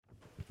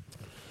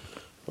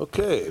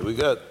Okay, we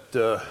got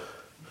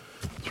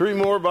 3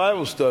 more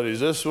Bible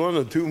studies, this one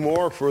and 2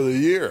 more for the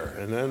year,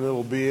 and then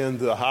it'll be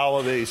into the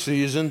holiday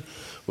season.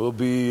 Will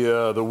be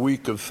the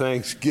week of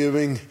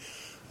Thanksgiving,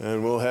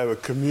 and we'll have a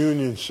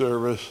communion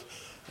service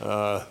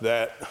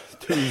that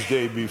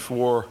Tuesday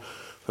before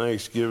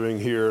Thanksgiving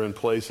here in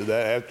place of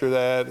that. After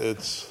that,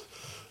 it's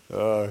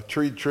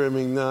tree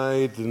trimming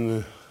night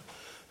and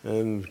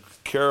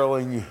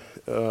caroling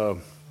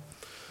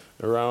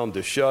around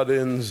the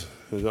shut-ins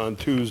on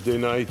Tuesday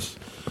nights,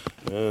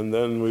 and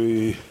then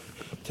we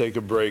take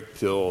a break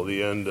till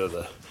the end of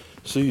the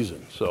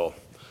season. So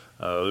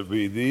it'll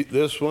be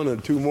this one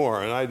and 2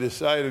 more. And I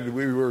decided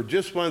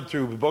just went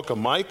through the book of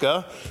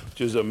Micah, which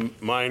is a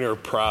minor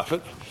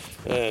prophet,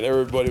 and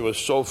everybody was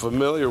so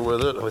familiar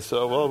with it. I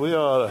said, well, we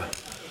ought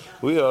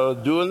to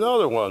do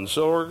another one.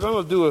 So we're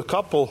going to do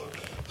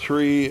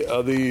 3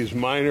 of these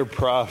minor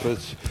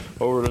prophets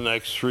over the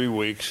next 3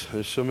 weeks.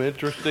 There's some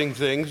interesting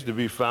things to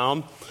be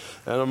found.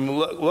 And I'm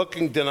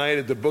looking tonight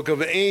at the book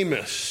of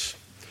Amos.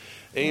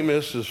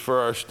 Amos is for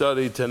our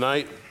study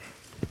tonight.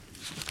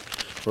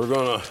 We're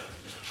going to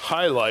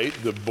highlight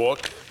the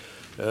book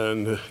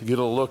and get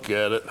a look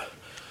at it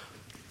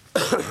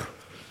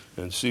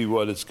and see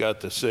what it's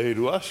got to say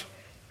to us.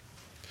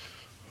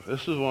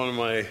 This is one of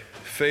my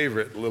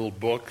favorite little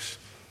books,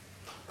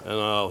 and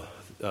I'll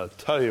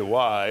tell you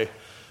why.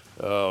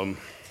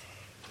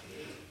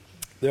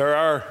 There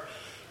are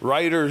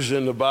writers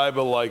in the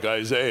Bible like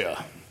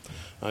Isaiah.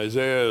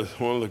 Isaiah is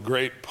one of the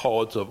great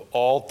poets of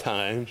all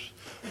times.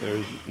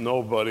 There's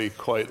nobody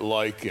quite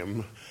like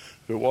him.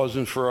 If it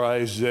wasn't for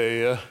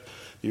Isaiah,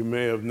 you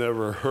may have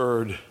never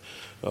heard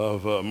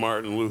of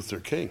Martin Luther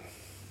King,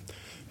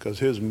 because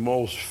his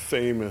most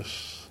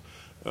famous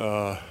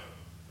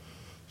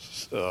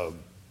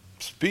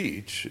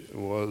speech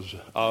was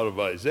out of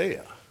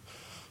Isaiah.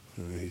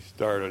 And he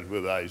started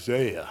with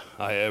Isaiah,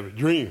 I have a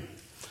dream.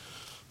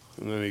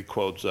 And then he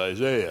quotes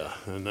Isaiah,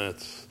 and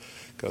that's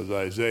because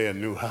Isaiah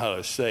knew how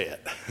to say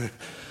it.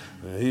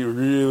 He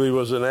really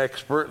was an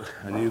expert.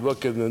 And you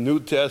look in the New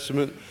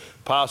Testament,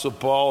 Apostle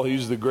Paul,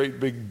 he's the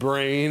great big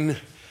brain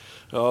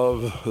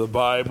of the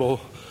Bible.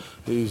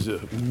 He's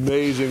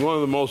amazing, one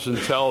of the most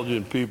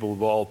intelligent people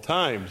of all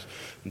times.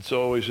 And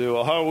so we say,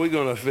 well, how are we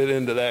going to fit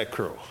into that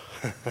crew?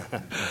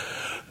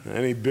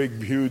 Any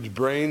big, huge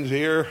brains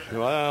here?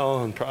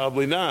 Well,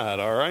 probably not,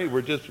 all right?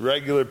 We're just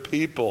regular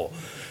people.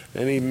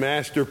 Any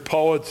master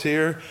poets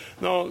here?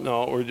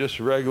 No, we're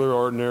just regular,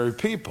 ordinary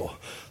people.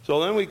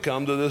 So then we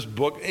come to this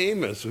book,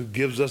 Amos, which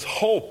gives us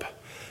hope.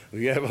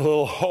 We have a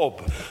little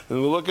hope.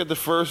 And we look at the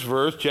first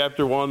verse,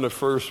 chapter 1, the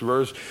first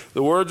verse.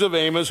 The words of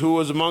Amos, who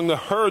was among the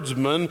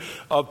herdsmen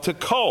of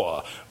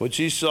Tekoa, which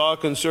he saw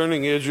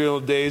concerning Israel,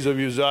 days of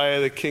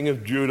Uzziah, the king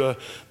of Judah,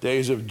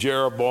 days of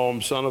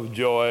Jeroboam, son of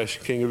Joash,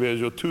 king of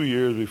Israel, 2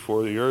 years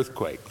before the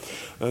earthquake.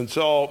 And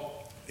so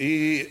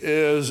he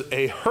is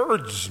a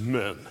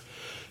herdsman.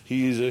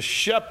 He's a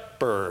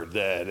shepherd,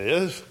 that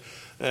is,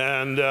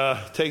 and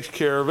takes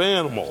care of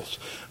animals.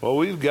 Well,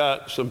 we've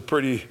got some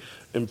pretty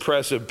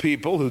impressive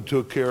people who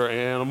took care of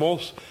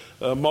animals.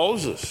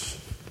 Moses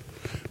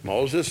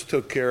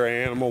took care of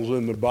animals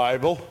in the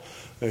Bible.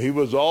 He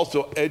was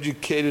also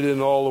educated in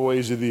all the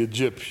ways of the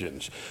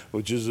Egyptians,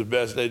 which is the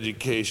best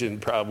education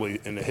probably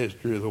in the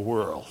history of the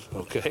world,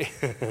 okay?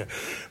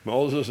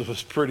 Moses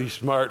was a pretty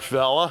smart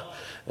fella.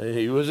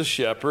 He was a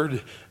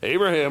shepherd.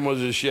 Abraham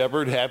was a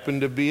shepherd,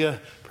 happened to be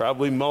a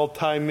probably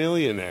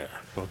multi-millionaire,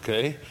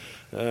 okay?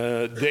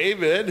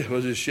 David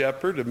was a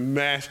shepherd, a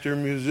master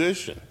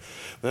musician.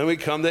 Then we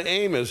come to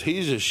Amos.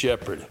 He's a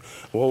shepherd.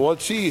 Well,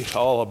 what's he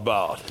all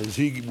about? Is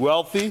he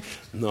wealthy?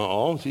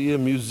 No. Is he a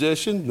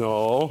musician?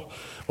 No.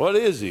 What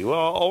is he?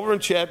 Well, over in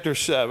chapter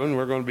 7,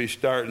 we're going to be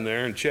starting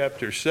there. In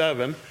chapter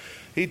 7,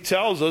 he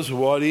tells us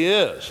what he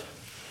is.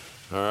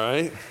 All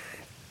right?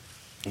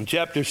 In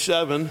chapter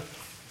 7,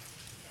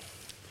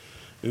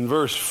 in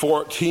verse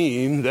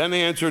 14, then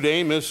answered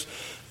Amos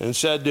and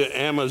said to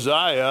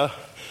Amaziah,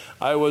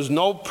 I was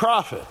no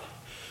prophet,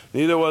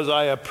 neither was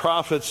I a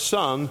prophet's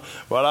son,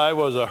 but I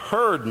was a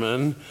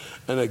herdman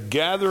and a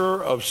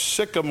gatherer of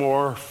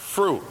sycamore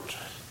fruit.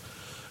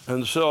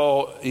 And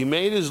so he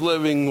made his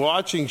living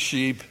watching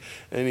sheep,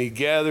 and he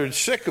gathered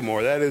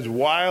sycamore, that is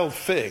wild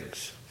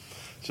figs.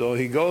 So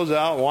he goes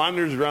out,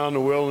 wanders around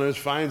the wilderness,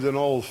 finds an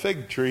old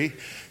fig tree,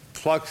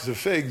 plucks the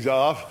figs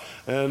off,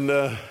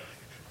 and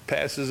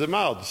passes them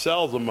out,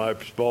 sells them, I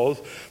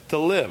suppose, to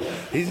live.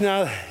 He's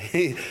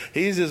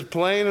as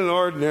plain and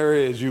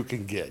ordinary as you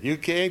can get. You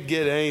can't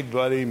get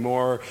anybody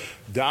more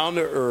down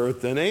to earth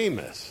than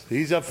Amos.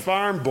 He's a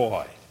farm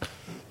boy.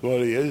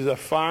 What he is, he's a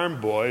farm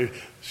boy,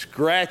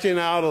 scratching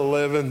out a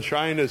living,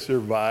 trying to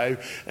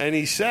survive. And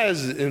he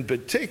says in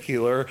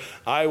particular,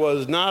 I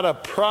was not a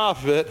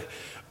prophet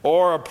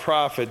or a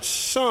prophet's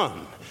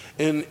son.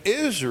 In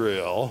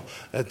Israel,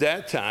 at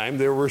that time,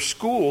 there were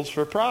schools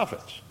for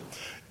prophets.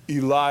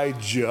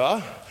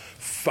 Elijah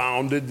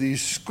founded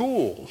these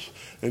schools.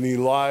 And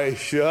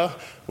Elisha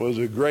was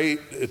a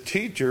great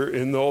teacher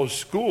in those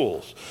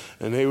schools.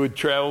 And they would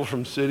travel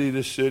from city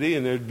to city,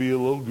 and there'd be a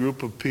little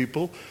group of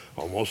people,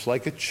 almost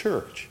like a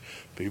church.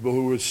 People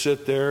who would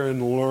sit there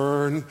and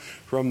learn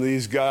from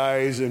these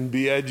guys and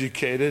be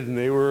educated, and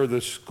they were the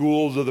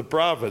schools of the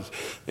prophets.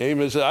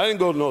 Amos said, I didn't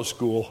go to no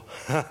school.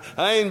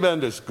 I ain't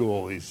been to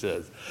school, he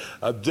says.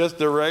 I'm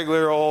just a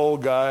regular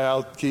old guy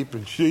out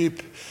keeping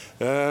sheep,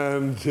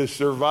 and to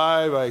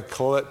survive, I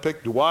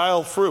picked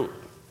wild fruit.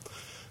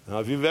 Now,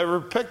 if you've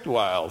ever picked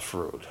wild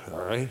fruit, all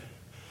right,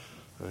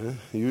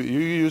 you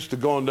used to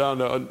going down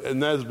to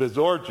Nesbitt's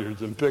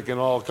orchards and picking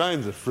all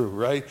kinds of fruit,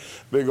 right?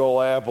 Big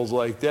old apples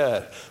like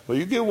that. Well,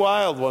 you get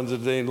wild ones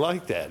that ain't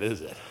like that, is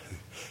it?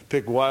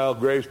 Pick wild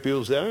grapes.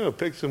 People say, I'm going to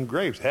pick some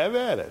grapes. Have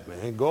at it,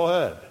 man. Go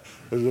ahead.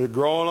 Because they're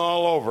growing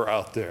all over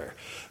out there.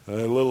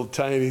 Little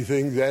tiny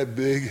things that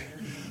big,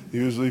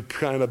 usually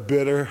kind of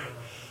bitter,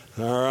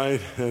 all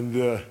right?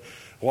 And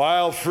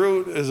wild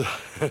fruit is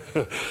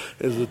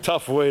a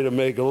tough way to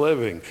make a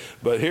living.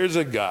 But here's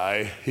a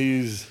guy,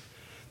 he's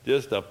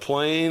just a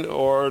plain,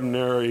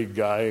 ordinary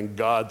guy, and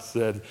God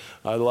said,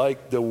 I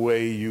like the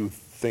way you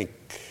think.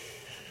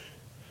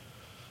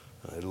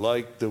 I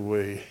like the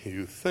way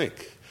you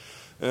think.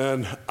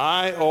 And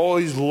I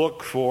always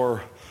look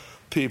for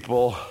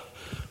people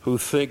who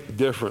think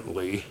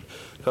differently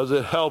because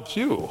it helps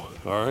you,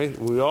 all right?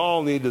 We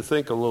all need to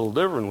think a little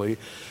differently.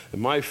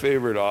 And my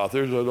favorite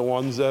authors are the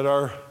ones that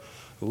are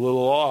a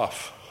little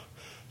off.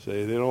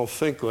 Say they don't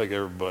think like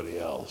everybody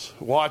else.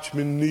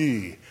 Watchman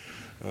Nee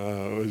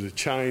was a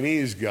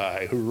Chinese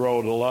guy who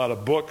wrote a lot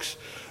of books,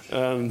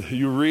 and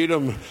you read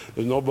them,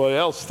 and nobody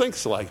else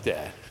thinks like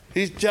that.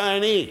 He's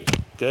Chinese,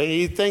 okay?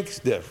 He thinks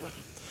different.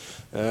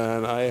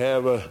 And I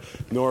have a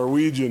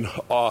Norwegian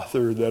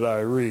author that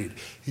I read.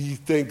 He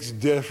thinks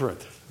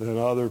different than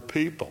other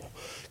people.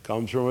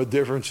 Comes from a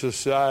different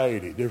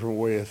society, different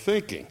way of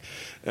thinking.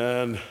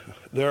 And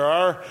there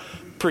are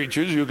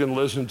preachers you can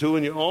listen to,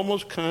 and you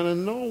almost kind of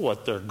know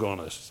what they're going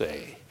to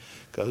say,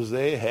 because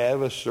they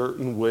have a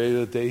certain way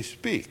that they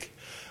speak.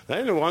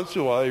 Then once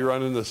in a while you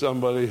run into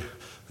somebody,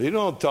 they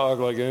don't talk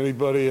like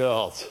anybody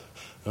else.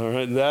 All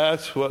right, and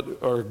that's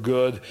what are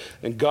good.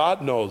 And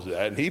God knows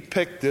that. And he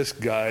picked this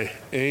guy,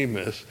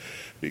 Amos,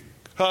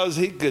 because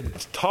he could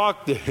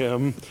talk to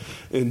him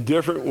in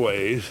different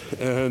ways,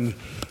 and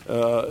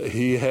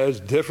he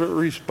has different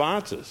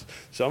responses.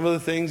 Some of the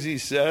things he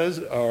says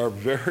are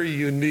very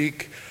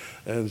unique.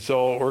 And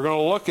so we're going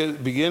to look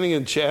at beginning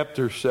in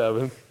chapter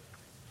 7.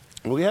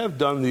 We have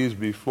done these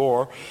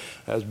before.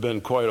 Has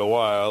been quite a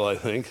while, I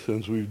think,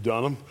 since we've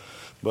done them.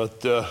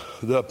 But the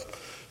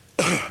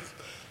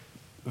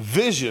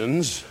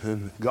visions,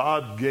 and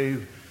God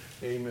gave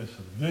Amos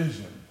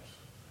visions,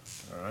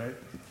 all right?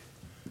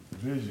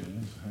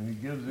 Visions, and he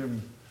gives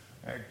him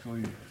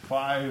actually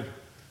 5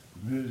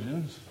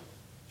 visions.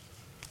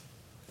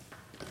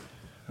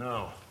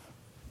 Now,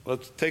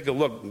 let's take a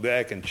look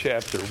back in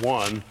chapter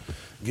 1,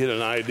 get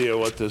an idea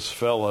what this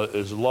fella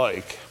is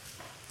like.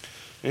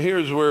 And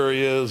here's where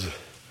he is.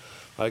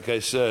 Like I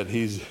said,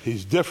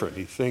 he's different.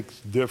 He thinks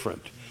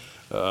different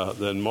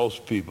than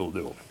most people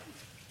do.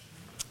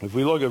 If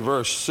we look at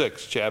verse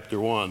 6, chapter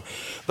 1.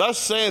 Thus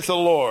saith the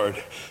Lord,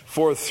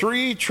 for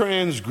 3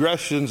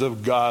 transgressions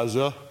of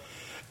Gaza,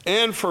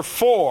 and for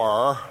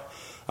 4,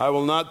 I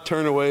will not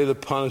turn away the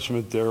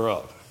punishment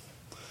thereof.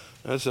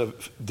 That's a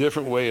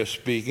different way of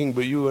speaking,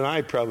 but you and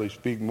I probably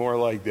speak more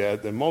like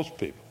that than most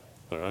people,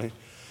 all right?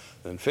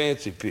 Than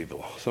fancy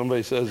people.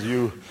 Somebody says,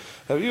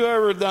 have you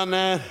ever done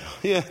that?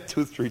 Yeah,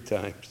 2, 3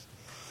 times.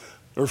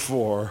 Or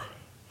 4.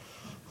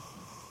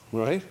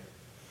 Right?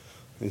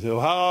 He said,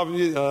 well, how have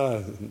you?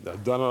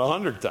 I've done it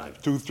 100 times.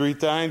 2, 3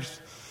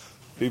 times.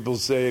 People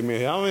say to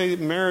me, how many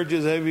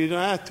marriages have you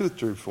done? 2,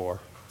 3, 4.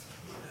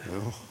 You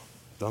know,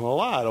 done a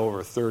lot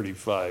over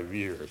 35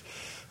 years.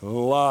 A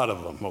lot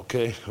of them,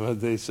 okay?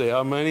 They say,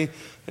 how many?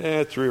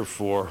 3 or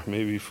 4,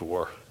 maybe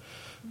 4.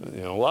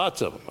 You know,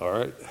 lots of them, all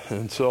right?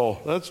 And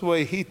so that's the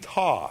way he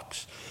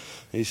talks.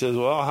 He says,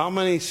 well, how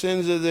many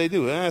sins did they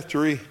do?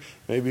 3,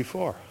 maybe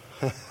 4.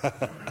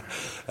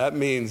 That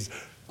means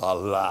a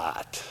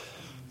lot.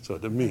 So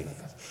it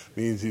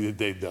means that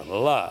they've done a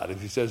lot.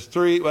 If he says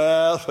 3,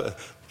 well,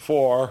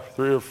 4,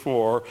 3 or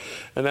 4,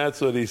 and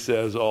that's what he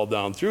says all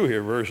down through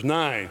here. Verse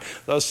 9,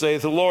 thus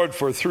saith the Lord,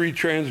 for 3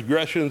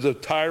 transgressions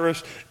of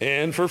Tyrus,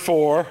 and for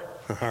 4.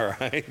 All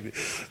right,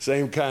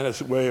 same kind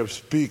of way of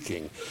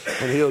speaking,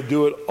 and he'll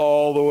do it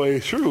all the way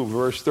through.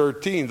 Verse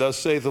 13, thus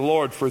saith the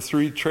Lord, for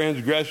 3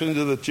 transgressions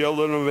of the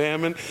children of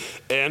Ammon,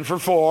 and for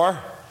 4.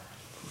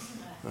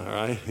 All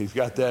right, he's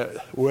got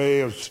that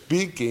way of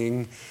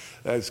speaking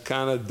that's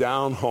kind of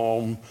down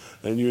home,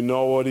 and you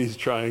know what he's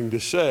trying to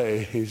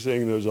say. He's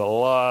saying there's a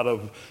lot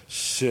of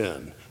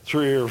sin.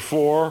 3 or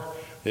 4.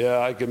 Yeah,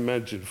 I can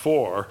mention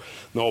 4,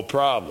 no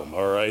problem,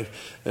 all right?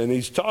 And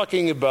he's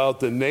talking about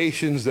the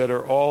nations that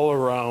are all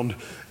around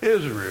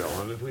Israel.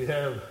 And if we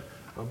have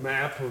a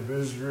map of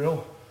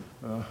Israel,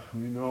 we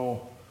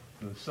know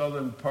the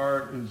southern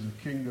part is the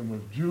kingdom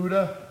of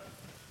Judah,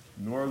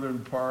 Northern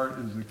part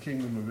is the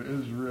kingdom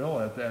of Israel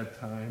at that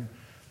time.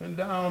 And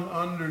down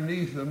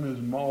underneath them is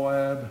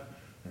Moab,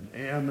 and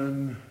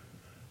Ammon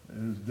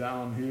is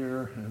down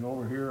here, and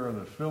over here are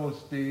the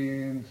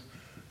Philistines,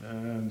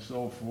 and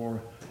so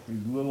forth.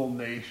 These little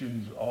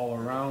nations all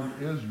around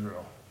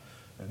Israel.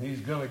 And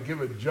he's going to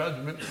give a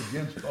judgment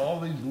against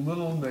all these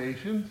little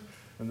nations,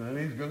 and then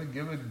he's going to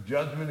give a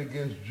judgment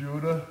against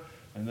Judah,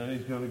 and then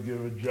he's going to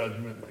give a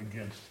judgment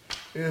against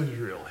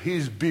Israel.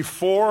 He's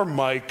before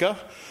Micah.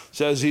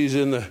 Says he's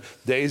in the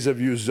days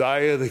of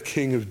Uzziah, the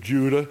king of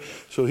Judah.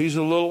 So he's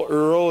a little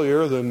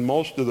earlier than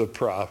most of the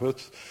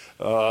prophets.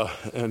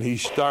 And he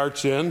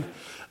starts in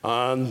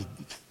on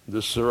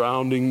the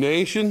surrounding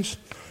nations.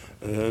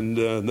 And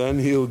then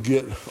he'll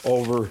get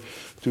over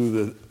to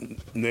the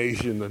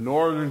nation, the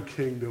northern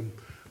kingdom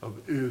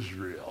of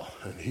Israel.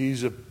 And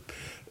he's a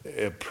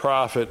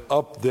prophet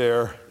up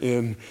there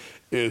in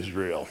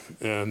Israel.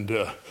 And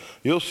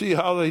you'll see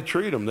how they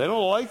treat him. They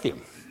don't like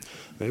him.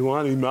 They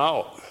want him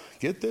out.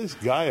 Get this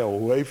guy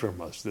away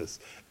from us, this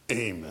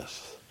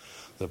Amos,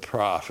 the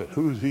prophet.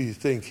 Who do you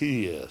think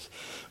he is?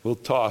 We'll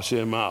toss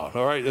him out.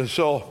 All right, and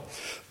so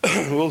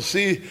we'll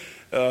see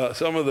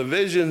some of the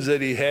visions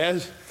that he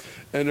has.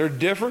 And they're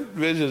different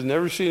visions.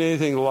 Never seen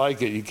anything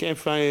like it. You can't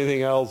find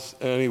anything else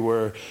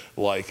anywhere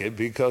like it,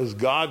 because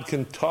God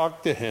can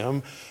talk to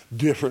him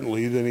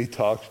differently than he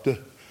talks to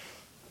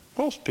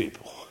most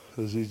people.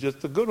 Because he's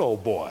just a good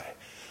old boy.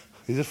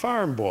 He's a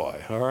farm boy,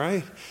 all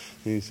right?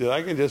 And he said,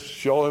 I can just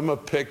show him a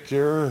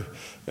picture,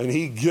 and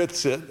he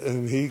gets it,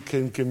 and he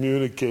can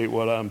communicate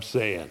what I'm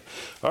saying.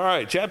 All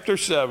right, chapter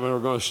 7, we're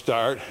going to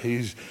start.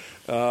 He's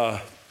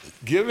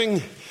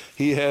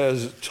he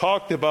has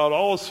talked about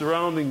all the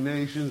surrounding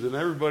nations and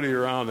everybody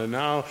around, and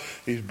now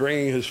he's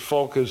bringing his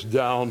focus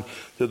down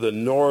to the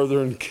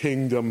northern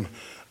kingdom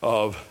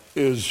of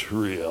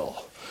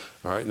Israel.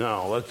 All right,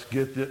 now let's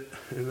get it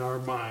in our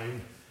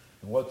mind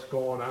what's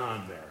going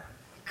on there.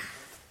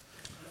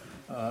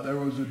 There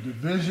was a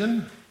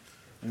division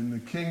in the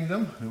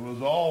kingdom. It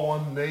was all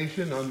one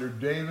nation under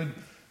David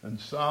and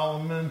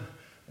Solomon,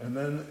 and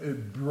then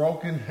it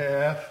broke in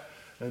half,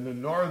 and the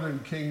northern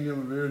kingdom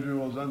of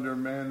Israel was under a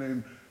man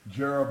named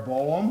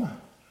Jeroboam.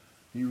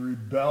 He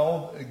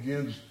rebelled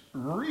against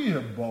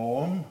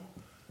Rehoboam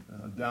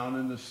down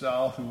in the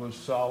south, who was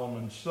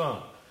Solomon's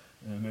son.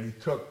 And they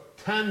took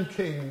 10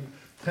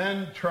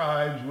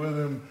 tribes with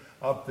him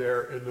up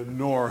there in the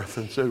north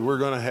and said, we're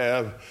going to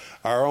have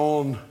our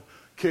own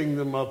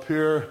kingdom up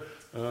here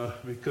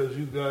because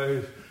you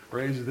guys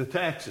raise the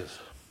taxes.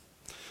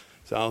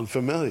 Sounds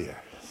familiar,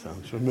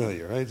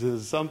 right?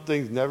 Some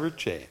things never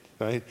change,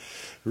 right?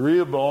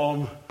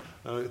 Rehoboam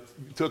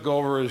took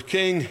over as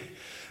king,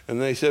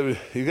 and they said,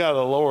 you got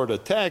to lower the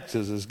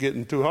taxes. It's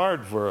getting too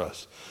hard for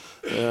us.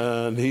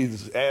 And he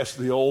asked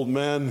the old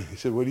men, he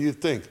said, what do you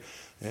think?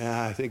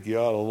 Yeah, I think you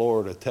ought to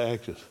lower the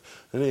taxes.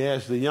 And he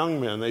asked the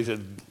young men, they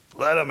said,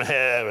 let them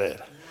have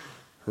it.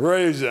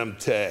 Raise them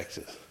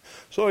taxes.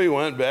 So he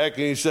went back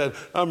and he said,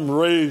 I'm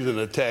raising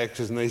the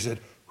taxes. And they said,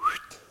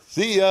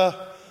 see ya.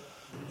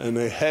 And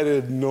they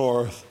headed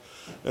north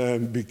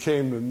and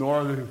became the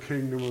northern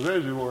kingdom of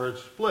Israel, where it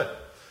split.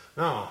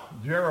 Now,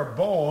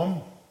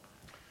 Jeroboam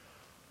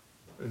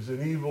is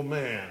an evil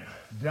man.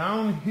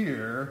 Down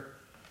here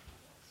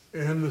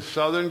in the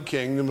southern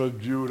kingdom of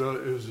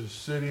Judah is the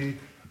city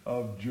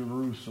of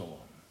Jerusalem.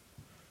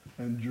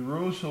 And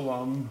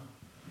Jerusalem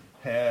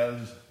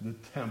has the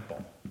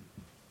temple.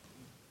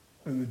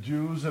 And the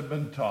Jews have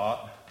been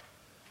taught,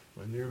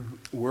 when you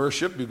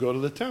worship, you go to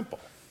the temple.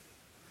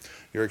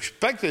 You're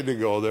expected to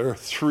go there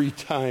 3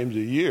 times a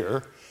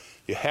year.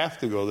 You have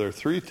to go there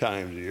 3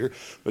 times a year,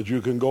 but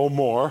you can go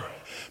more.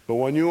 But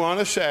when you want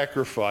to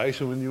sacrifice,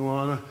 and when you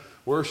want to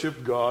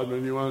worship God,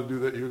 when you want to do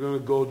that, you're going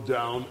to go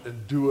down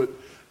and do it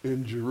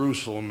in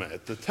Jerusalem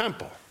at the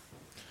temple.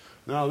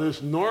 Now,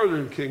 this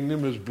northern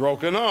kingdom is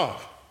broken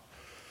off.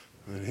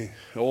 And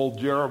old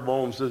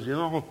Jeroboam says,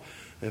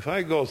 if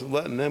I go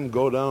letting them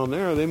go down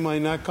there, they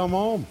might not come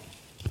home.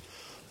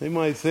 They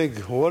might think,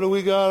 what do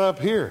we got up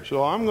here?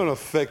 So I'm going to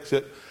fix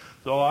it.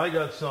 So I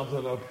got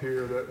something up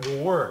here that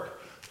will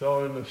work.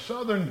 So in the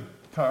southern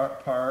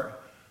part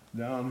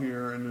down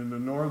here, and in the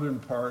northern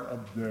part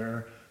up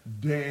there,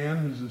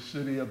 Dan is the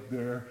city up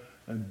there,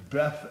 and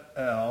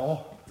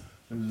Bethel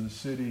is the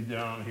city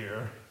down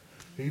here.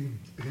 He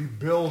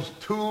builds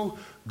 2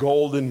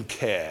 golden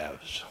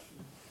calves.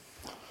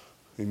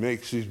 He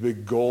makes these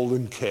big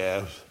golden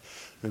calves,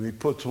 and he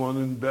puts one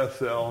in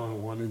Bethel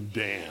and one in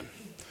Dan.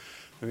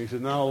 And he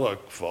said, now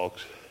look,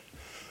 folks,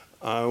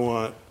 I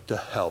want to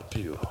help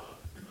you.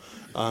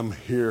 I'm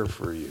here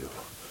for you.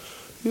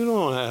 You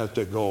don't have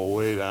to go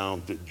way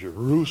down to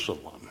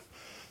Jerusalem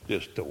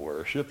just to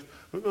worship.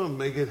 We're going to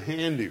make it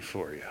handy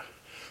for you.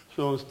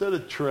 So instead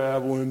of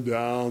traveling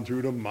down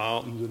through the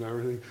mountains and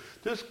everything,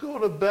 just go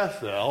to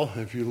Bethel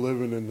if you're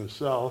living in the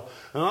south.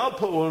 And I'll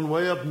put one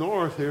way up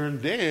north here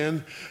in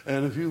Dan.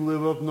 And if you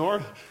live up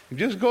north, you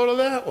just go to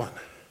that one.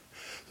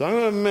 So I'm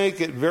going to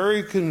make it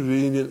very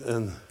convenient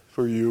and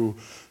for you.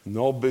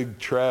 No big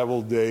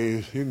travel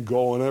days. You can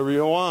go whenever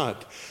you want.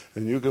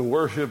 And you can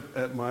worship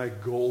at my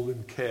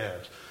golden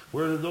calves.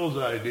 Where did those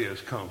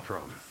ideas come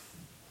from?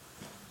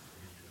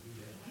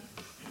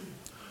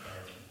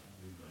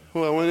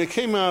 Well, when they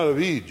came out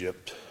of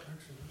Egypt,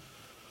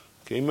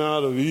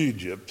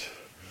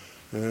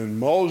 and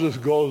Moses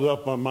goes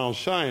up on Mount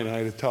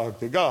Sinai to talk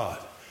to God.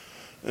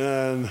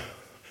 And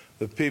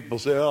the people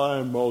say,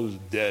 oh, Moses is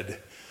dead.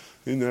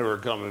 He's never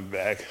coming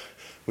back.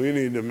 We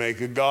need to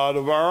make a god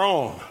of our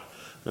own.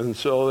 And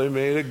so they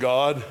made a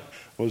god,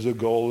 was a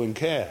golden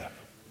calf.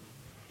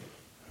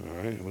 All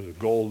right, it was a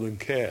golden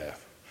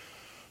calf.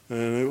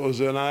 And it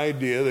was an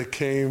idea that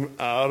came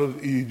out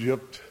of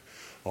Egypt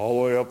all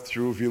the way up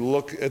through. If you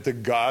look at the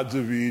gods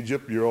of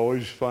Egypt, you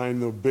always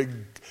find the big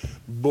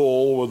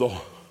bull with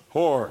the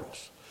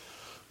horns,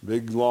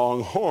 big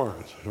long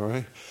horns, all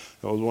right?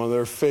 That was one of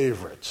their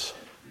favorites,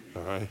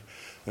 all right?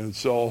 And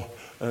so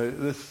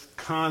this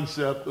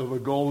concept of a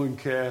golden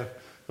calf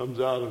comes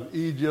out of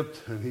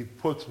Egypt, and he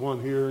puts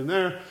one here and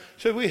there.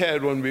 He said, we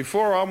had one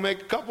before, I'll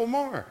make a couple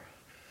more.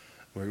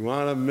 We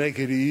want to make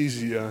it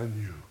easy on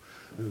you.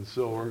 And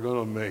so we're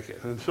going to make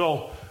it. And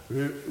so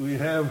we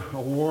have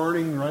a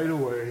warning right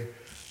away.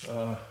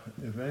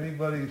 If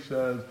anybody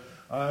says,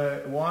 I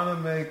want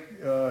to make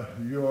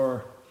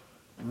your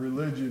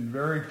religion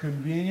very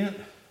convenient,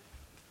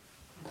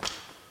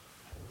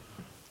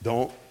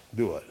 don't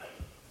do it.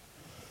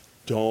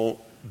 Don't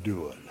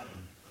do it.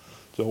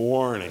 It's a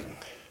warning.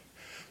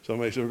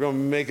 Somebody said, we're going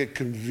to make it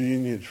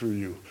convenient for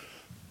you.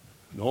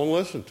 Don't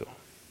listen to them.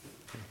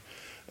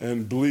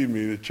 And believe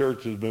me, the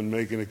church has been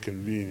making it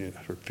convenient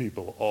for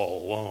people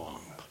all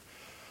along,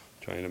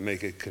 trying to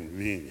make it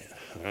convenient.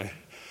 Right?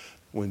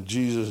 When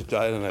Jesus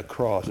died on that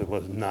cross, it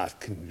was not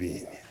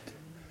convenient.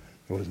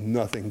 There was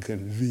nothing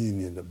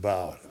convenient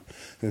about him.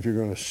 And if you're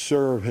going to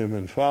serve him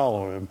and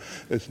follow him,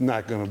 it's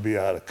not going to be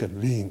out of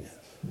convenience.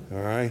 All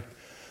right?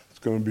 It's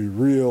going to be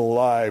real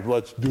live.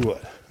 Let's do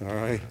it. All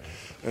right?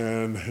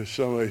 And if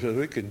somebody says,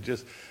 we can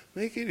just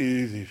make it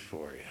easy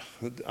for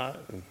you.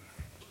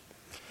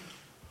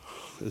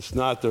 It's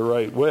not the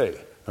right way,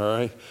 all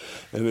right?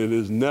 And it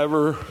is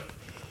never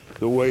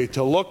the way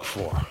to look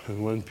for.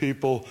 And when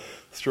people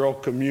throw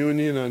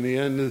communion on the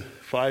end of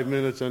 5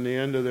 minutes on the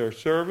end of their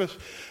service,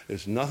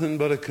 it's nothing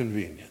but a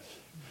convenience.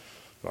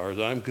 As far as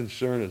I'm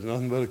concerned, it's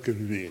nothing but a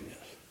convenience.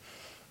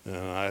 And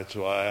that's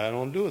why I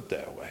don't do it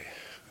that way.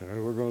 All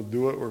right, we're going to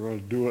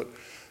do it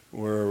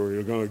where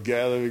we're going to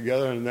gather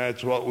together, and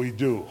that's what we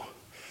do. All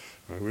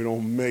right, we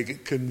don't make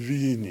it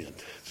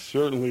convenient. It's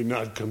certainly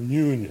not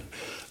communion.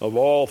 Of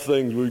all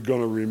things, we're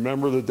going to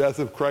remember the death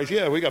of Christ.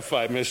 Yeah, we got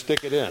 5 minutes,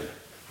 stick it in.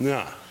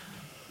 No.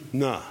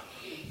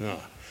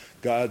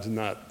 God's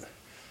not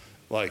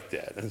like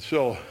that. And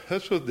so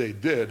that's what they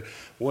did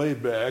way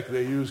back.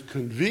 They used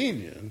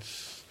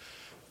convenience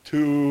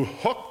to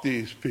hook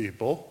these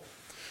people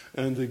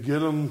and to get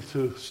them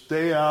to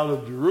stay out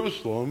of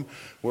Jerusalem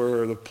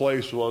where the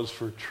place was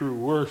for true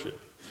worship.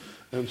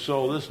 And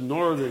so this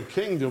northern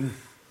kingdom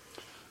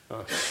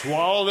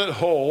swallowed it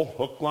whole,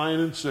 hook, line,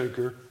 and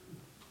sinker.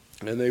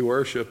 And they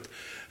worshiped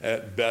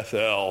at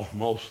Bethel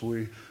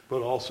mostly,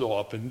 but also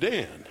up in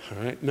Dan.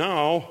 All right?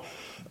 Now,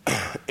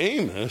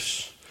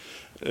 Amos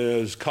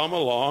has come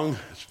along.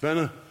 It's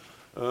been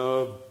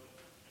a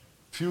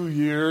few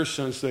years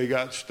since they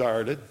got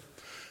started.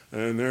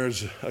 And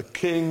there's a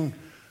king.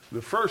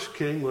 The first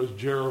king was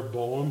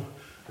Jeroboam,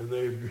 and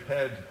they've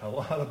had a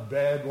lot of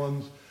bad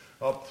ones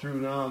up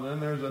through now. And then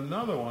there's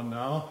another one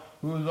now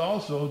who is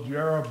also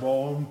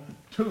Jeroboam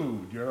II,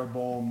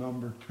 Jeroboam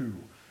number 2.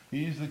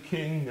 He's the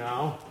king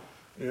now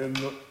in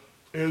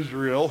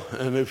Israel.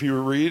 And if you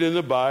read in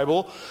the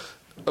Bible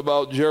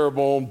about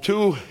Jeroboam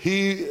II,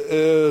 he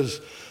is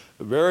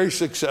a very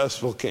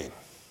successful king.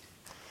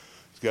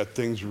 He's got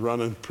things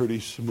running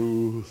pretty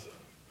smooth.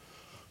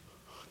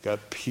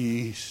 Got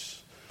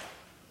peace.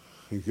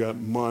 He's got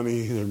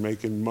money. They're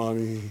making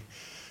money.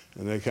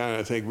 And they kind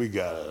of think, we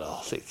got it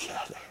all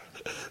together.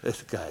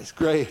 This guy's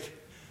great.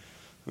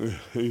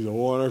 He's a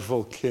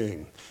wonderful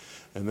king.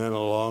 And then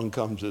along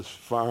comes this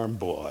farm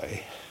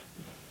boy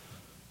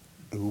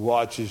who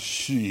watches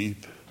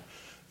sheep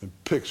and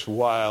picks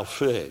wild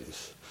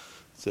figs.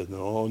 He said,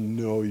 no,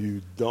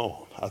 you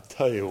don't. I'll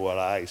tell you what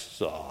I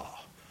saw.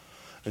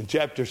 In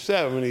chapter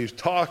 7, he's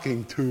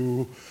talking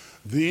to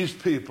these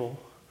people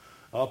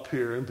up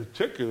here, in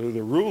particular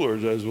the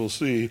rulers, as we'll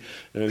see,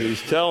 and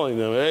he's telling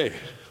them, hey,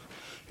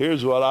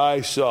 here's what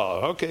I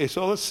saw. Okay,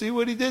 so let's see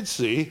what he did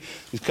see.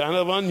 These kind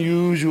of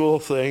unusual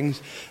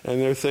things, and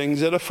they're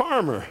things that a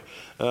farmer,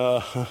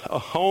 a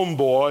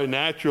homeboy,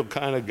 natural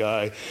kind of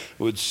guy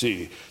would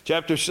see.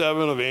 Chapter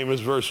 7 of Amos,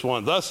 verse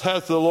 1. Thus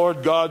hath the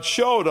Lord God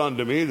showed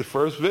unto me, the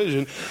first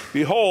vision,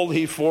 behold,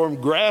 he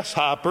formed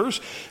grasshoppers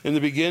in the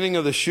beginning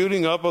of the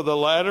shooting up of the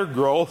latter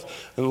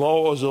growth, and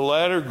lo, it was the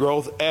latter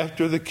growth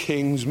after the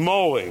king's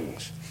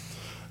mowings.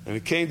 And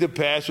it came to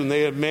pass when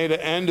they had made an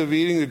end of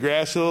eating the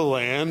grass of the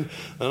land,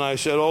 and I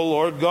said, O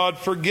Lord God,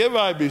 forgive,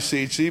 I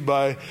beseech thee,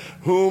 by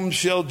whom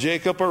shall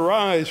Jacob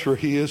arise, for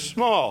he is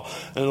small.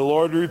 And the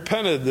Lord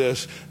repented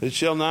this, it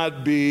shall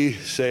not be,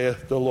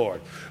 saith the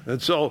Lord.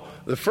 And so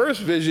the first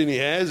vision he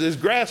has is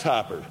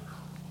grasshoppers.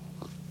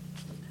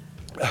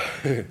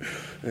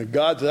 And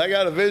God said, I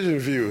got a vision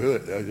for you.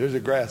 There's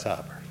a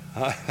grasshopper.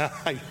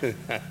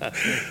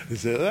 He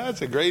said,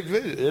 that's a great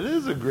vision. It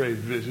is a great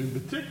vision,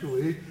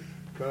 particularly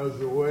because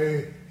the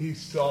way he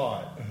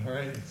saw it,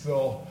 right?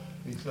 So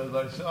he says,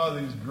 I saw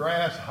these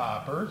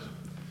grasshoppers,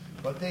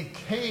 but they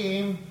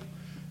came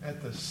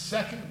at the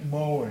second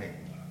mowing.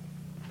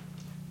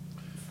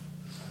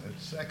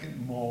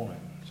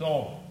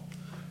 So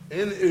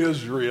in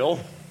Israel,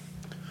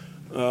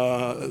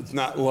 it's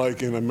not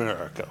like in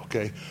America,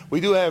 okay?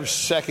 We do have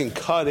second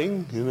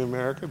cutting in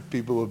America.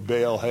 People who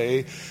bale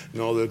hay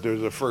know that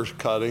there's a first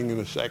cutting and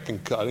a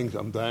second cutting,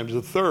 sometimes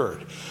a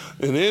third.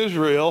 In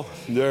Israel,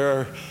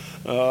 there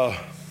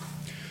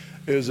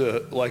is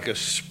like a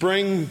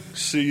spring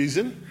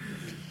season,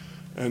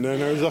 and then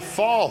there's a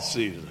fall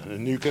season,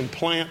 and you can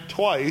plant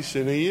twice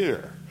in a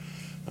year.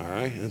 All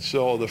right, and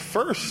so the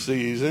first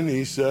season,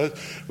 he says,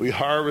 we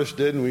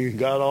harvested and we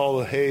got all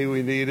the hay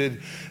we needed.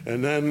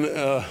 And then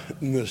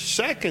in the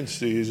second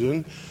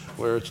season,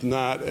 where it's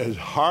not as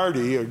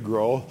hardy a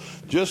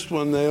growth, just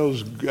when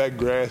that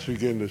grass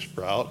began to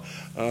sprout,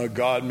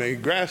 God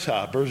made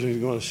grasshoppers, and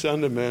he's going to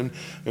send them in.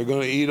 They're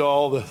going to eat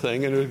all the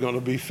thing, and there's going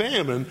to be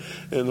famine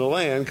in the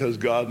land because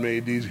God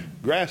made these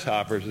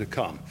grasshoppers to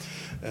come.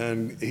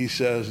 And he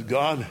says,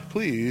 God,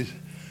 please,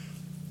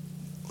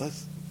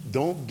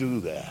 don't do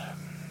that.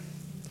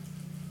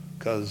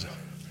 Because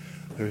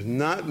there's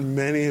not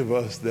many of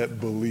us that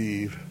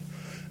believe.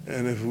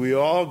 And if we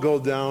all go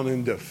down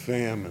into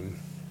famine,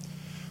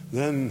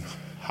 then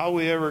how are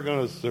we ever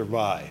going to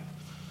survive?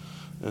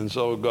 And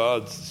so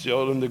God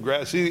showed him the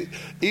grass. See,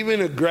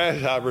 even a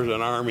grasshopper is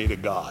an army to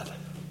God.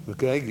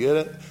 Okay, get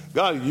it?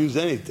 God can use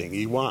anything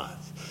he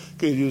wants.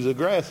 He can use a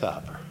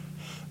grasshopper.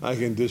 I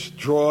can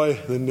destroy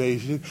the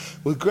nation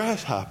with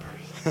grasshoppers.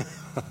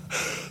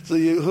 So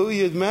who are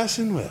you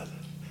messing with?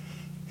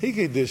 He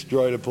could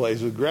destroy the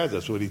place with grass.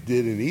 That's what he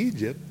did in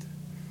Egypt.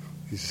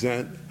 He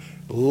sent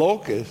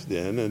locusts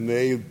in, and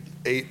they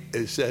ate,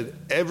 it said,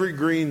 every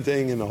green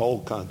thing in the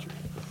whole country.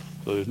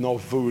 So there's no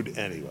food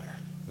anywhere.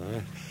 All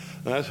right?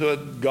 And that's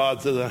what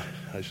God said.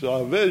 I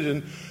saw a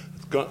vision.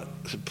 I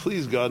said,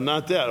 please, God,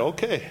 not that.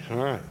 Okay, all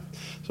right.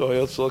 So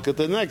let's look at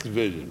the next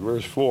vision,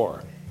 verse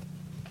 4.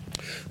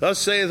 Thus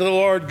saith the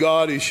Lord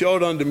God, he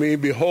showed unto me,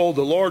 behold,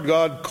 the Lord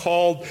God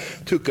called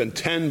to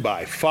contend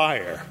by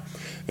fire,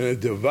 and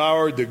it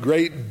devoured the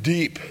great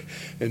deep,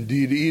 and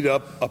did eat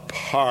up a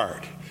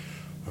part.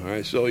 All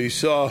right, so he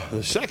saw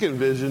the second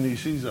vision, he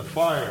sees a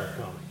fire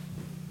coming.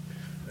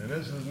 And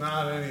this is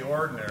not any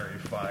ordinary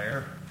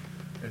fire.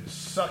 It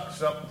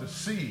sucks up the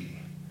sea,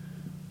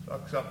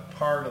 sucks up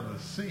part of the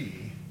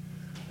sea,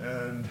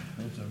 and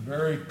it's a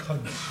very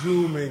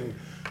consuming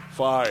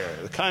fire,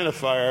 the kind of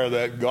fire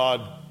that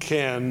God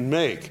can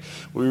make.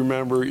 We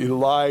remember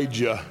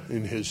Elijah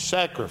in his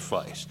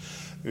sacrifice.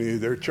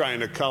 They're trying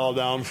to call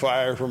down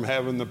fire from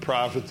heaven, the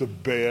prophets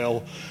of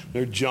Baal.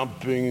 They're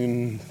jumping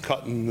and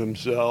cutting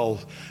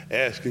themselves,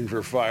 asking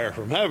for fire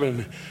from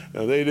heaven.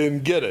 Now, they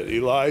didn't get it.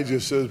 Elijah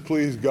says,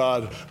 please,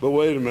 God, but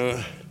wait a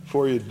minute,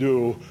 before you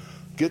do,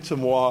 get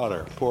some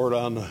water, pour it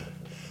on the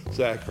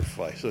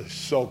sacrifice.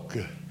 Soak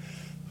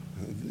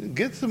it.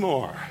 Get some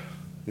more.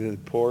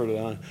 Pour it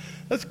on.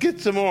 Let's get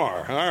some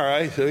more. All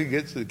right, so he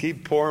gets to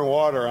keep pouring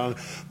water on.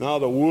 Now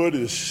the wood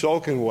is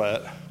soaking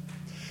wet.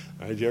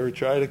 Did you ever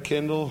try to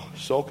kindle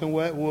soaking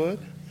wet wood?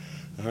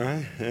 All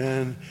right,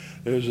 and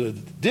there's a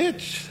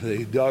ditch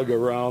they dug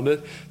around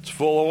it. It's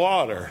full of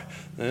water.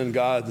 And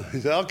God,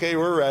 he said, okay,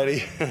 we're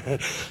ready.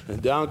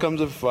 And down comes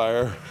the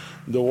fire.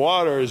 The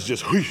water is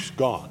just whoosh,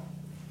 gone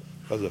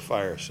because the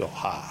fire is so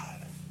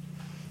hot.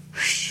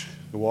 Whoosh,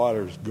 the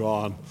water's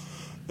gone,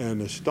 and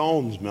the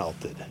stones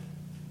melted.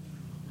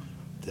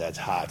 That's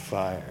hot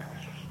fire.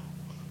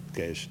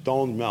 Okay,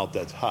 stones melt,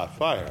 that's hot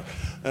fire.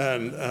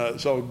 And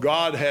so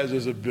God has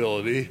his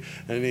ability,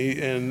 and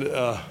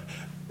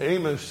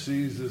Amos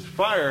sees this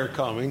fire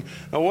coming.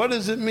 Now what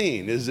does it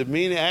mean? Does it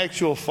mean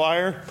actual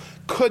fire?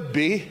 Could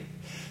be.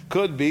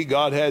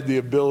 God had the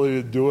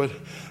ability to do it.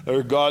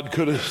 Or God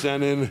could have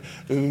sent in an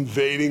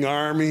invading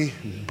army,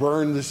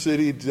 burned the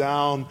city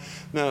down.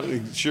 Not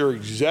sure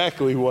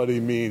exactly what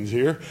he means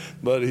here,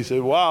 but he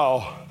said,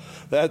 wow,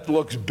 that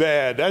looks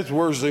bad. That's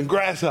worse than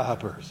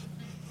grasshoppers.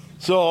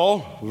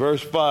 So,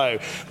 verse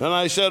 5, then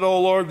I said, O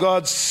Lord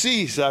God,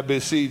 cease, I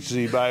beseech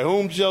thee. By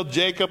whom shall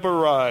Jacob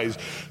arise?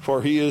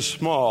 For he is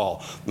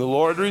small. The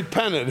Lord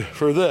repented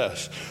for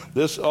this.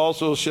 This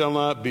also shall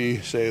not be,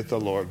 saith the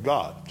Lord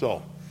God.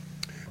 So,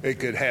 they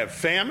could have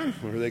famine,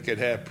 or they could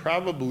have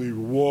probably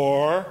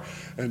war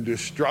and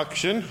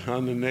destruction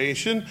on the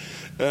nation.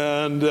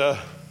 And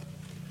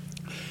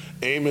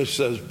Amos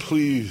says,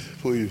 please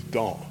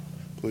don't.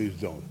 Please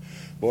don't.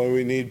 Boy,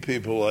 we need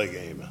people like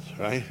Amos,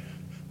 right?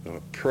 Going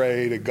to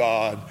pray to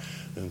God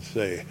and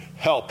say,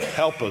 help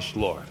us,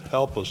 Lord.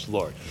 Help us,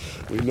 Lord.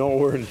 We know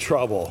we're in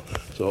trouble,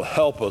 so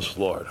help us,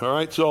 Lord. All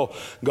right, so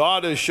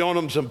God has shown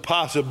him some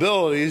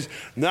possibilities.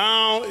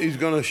 Now he's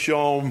going to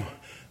show him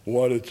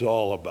what it's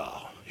all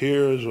about.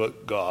 Here's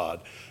what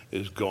God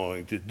is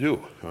going to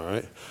do, all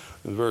right?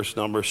 In verse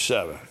number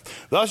 7.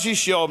 Thus he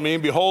showed me,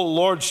 and behold, the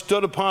Lord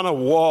stood upon a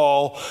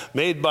wall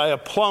made by a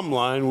plumb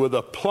line with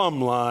a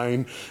plumb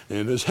line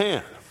in his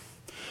hand.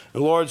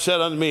 The Lord said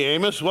unto me,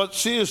 Amos, what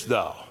seest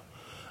thou?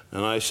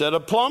 And I said, a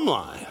plumb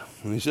line.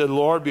 And he said,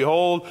 Lord,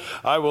 behold,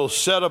 I will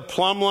set a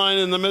plumb line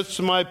in the midst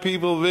of my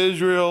people of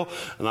Israel,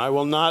 and I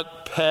will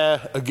not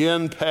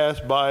again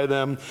pass by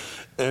them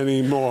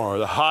anymore.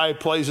 The high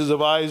places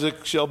of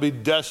Isaac shall be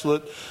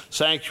desolate.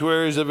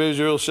 Sanctuaries of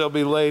Israel shall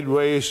be laid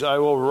waste. I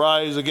will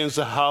rise against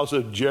the house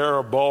of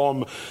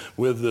Jeroboam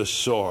with the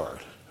sword.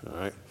 All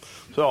right.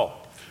 So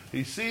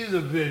he sees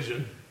a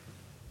vision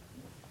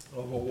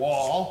of a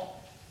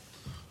wall,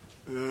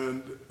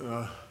 and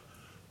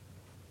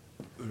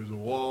there's a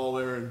wall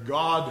there, and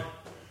God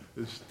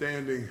is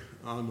standing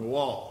on the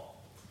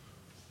wall,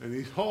 and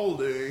he's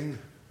holding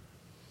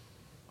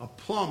a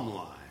plumb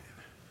line,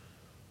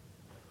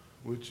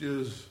 which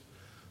is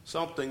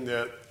something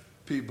that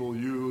people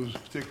use,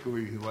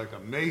 particularly like a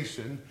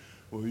mason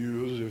will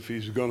use if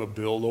he's going to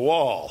build a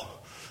wall.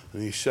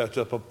 And he sets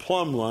up a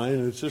plumb line,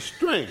 and it's a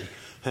string.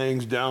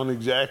 Hangs down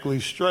exactly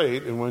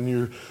straight, and when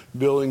you're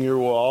building your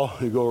wall,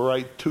 you go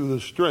right to the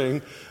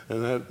string,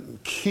 and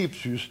that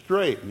keeps you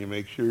straight. And you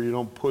make sure you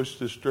don't push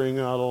the string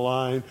out of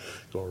line.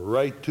 Go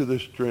right to the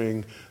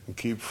string and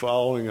keep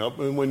following up.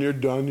 And when you're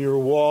done, your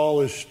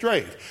wall is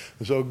straight.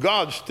 And so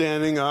God's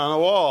standing on a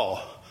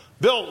wall,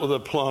 built with a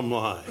plumb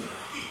line.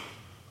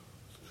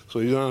 So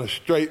he's on a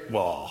straight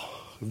wall,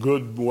 a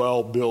good,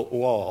 well-built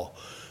wall.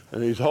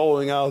 And he's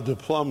holding out the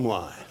plumb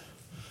line.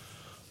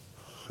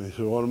 And he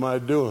said, what am I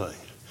doing?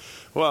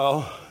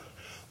 Well,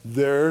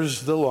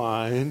 there's the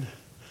line.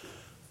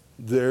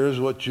 There's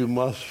what you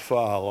must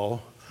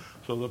follow.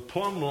 So the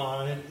plumb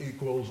line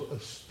equals a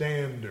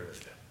standard.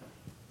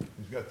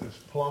 He's got this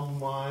plumb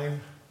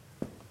line,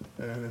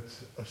 and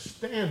it's a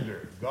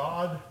standard.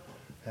 God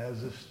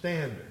has a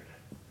standard.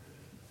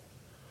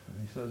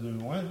 And he says,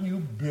 when you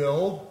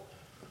build,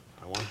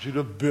 I want you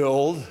to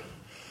build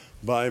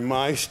by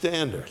my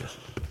standard.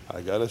 I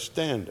got a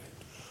standard.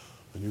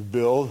 When you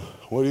build,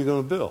 what are you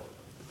going to build?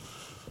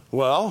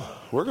 Well,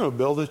 we're going to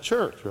build a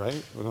church,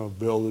 right? We're going to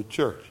build a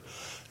church.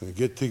 And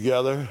get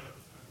together,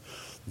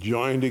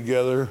 join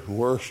together,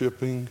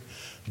 worshiping,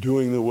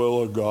 doing the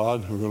will of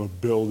God. We're going to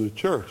build a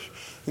church.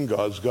 And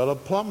God's got a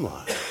plumb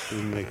line.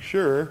 And make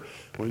sure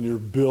when you're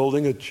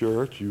building a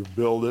church, you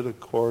build it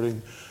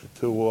according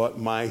to what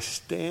my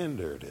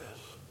standard is.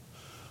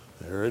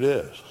 There it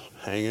is.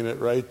 Hanging it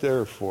right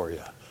there for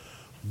you.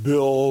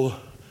 Build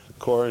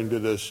according to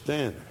this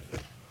standard.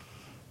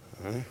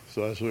 Right?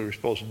 So that's what we're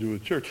supposed to do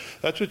with church.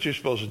 That's what you're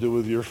supposed to do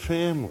with your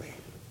family.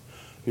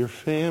 Your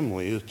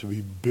family is to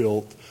be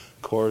built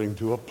according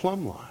to a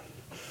plumb line.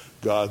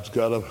 God's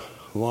got a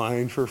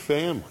line for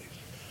families.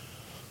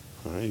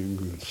 Right? You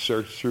can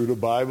search through the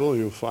Bible,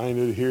 you'll find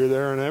it here,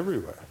 there, and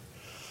everywhere.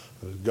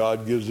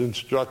 God gives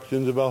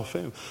instructions about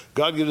family.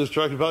 God gives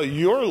instructions about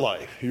your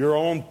life, your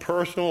own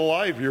personal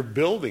life. You're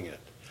building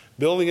it.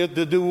 Building it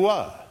to do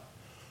what?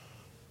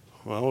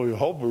 Well, we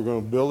hope we're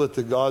going to build it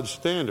to God's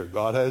standard.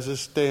 God has a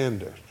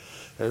standard.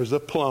 There's a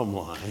plumb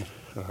line.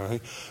 All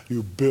right,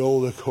 you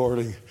build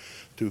according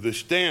to the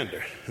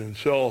standard. And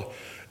so,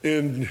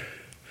 in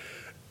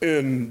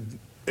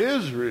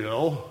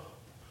Israel,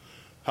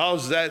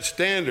 how's that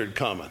standard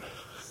coming?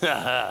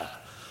 They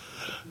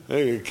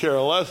could care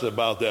less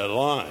about that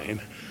line.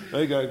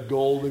 They got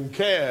golden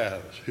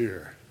calves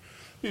here.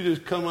 You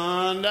just come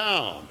on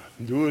down.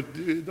 Do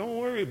it. Don't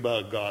worry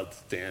about God's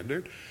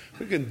standard.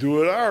 We can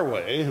do it our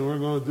way, and we're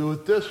going to do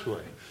it this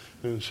way.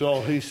 And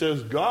so he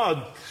says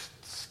God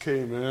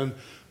came in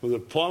with a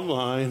plumb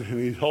line, and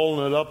he's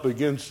holding it up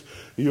against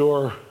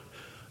your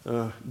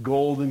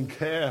golden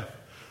calf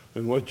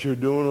and what you're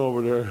doing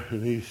over there,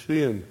 and he's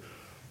seeing,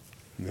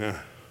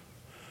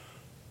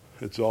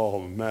 it's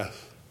all a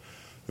mess.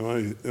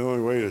 The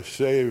only way to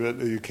save it,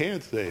 you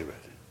can't save it.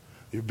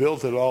 You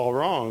built it all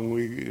wrong.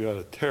 You got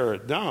to tear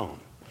it down.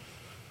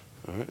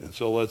 All right, and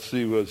so let's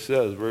see what it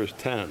says, verse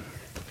 10.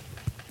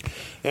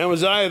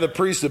 Amaziah the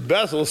priest of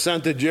Bethel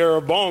sent to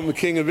Jeroboam the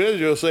king of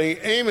Israel, saying,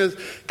 Amos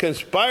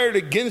conspired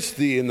against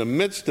thee in the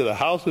midst of the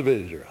house of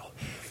Israel.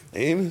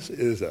 Amos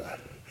is a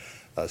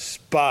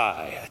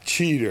spy, a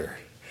cheater.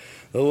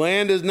 The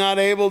land is not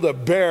able to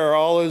bear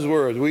all his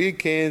words. We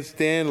can't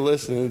stand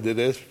listening to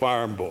this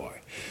farm boy.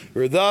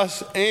 For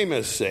thus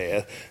Amos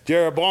saith,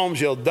 Jeroboam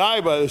shall die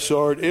by the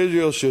sword,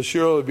 Israel shall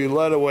surely be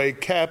led away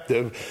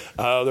captive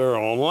out of their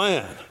own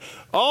land.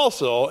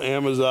 Also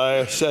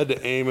Amaziah said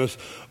to Amos,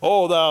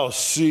 O thou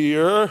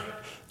seer,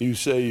 you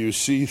say you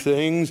see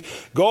things,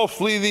 go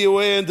flee thee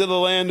away into the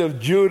land of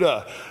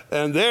Judah,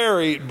 and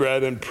there eat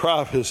bread and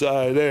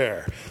prophesy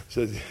there.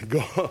 Said,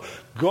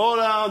 Go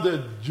down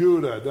to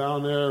Judah,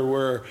 down there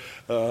where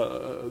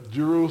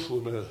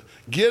Jerusalem is.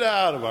 Get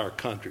out of our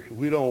country.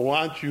 We don't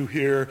want you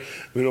here.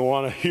 We don't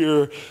want to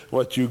hear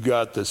what you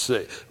got to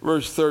say.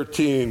 Verse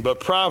 13, but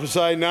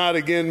prophesy not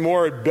again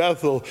more at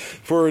Bethel,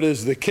 for it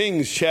is the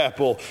king's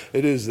chapel.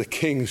 It is the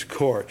king's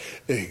court.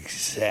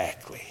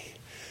 Exactly.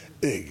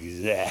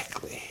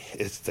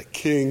 It's the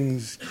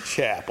king's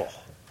chapel.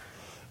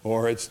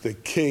 Or it's the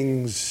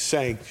king's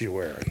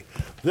sanctuary.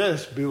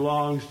 This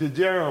belongs to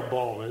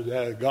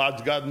Jeroboam.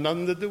 God's got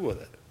nothing to do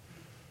with it.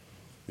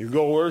 You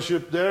go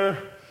worship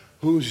there,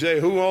 who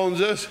owns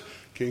this?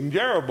 King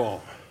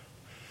Jeroboam.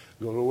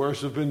 Go to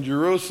worship in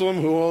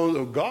Jerusalem, who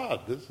owns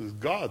God? This is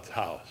God's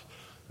house.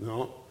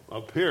 No,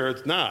 up here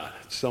it's not.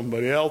 It's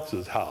somebody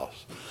else's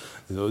house.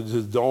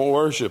 Just don't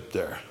worship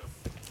there.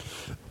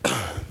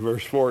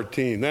 Verse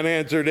 14, then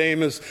answered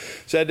Amos,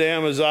 said to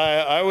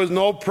Amaziah, I was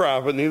no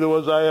prophet, neither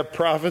was I a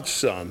prophet's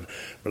son,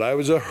 but I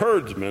was a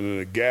herdsman and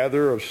a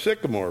gatherer of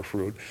sycamore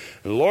fruit.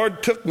 And the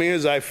Lord took me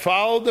as I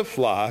followed the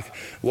flock.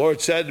 The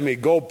Lord said to me,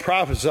 go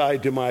prophesy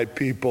to my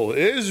people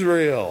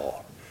Israel.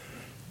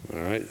 All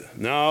right.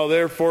 Now,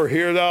 therefore,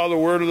 hear thou the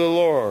word of the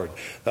Lord.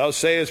 Thou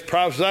sayest,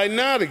 prophesy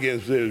not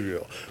against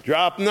Israel.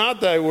 Drop not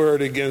thy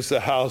word against the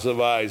house of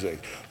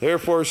Isaac.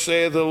 Therefore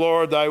saith the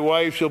Lord, thy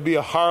wife shall be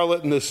a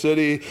harlot in the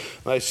city.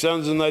 Thy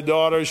sons and thy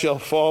daughters shall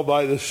fall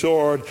by the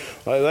sword.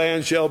 Thy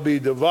land shall be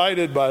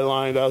divided by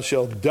line. Thou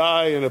shalt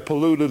die in a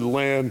polluted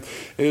land.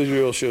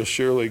 Israel shall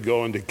surely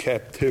go into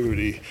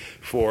captivity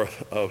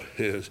forth of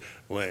his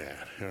land.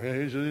 All right.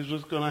 This is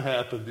what's going to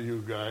happen to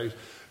you guys.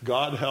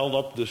 God held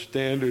up the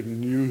standard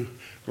and you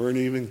weren't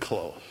even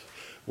close.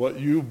 What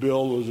you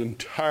build was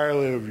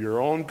entirely of your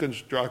own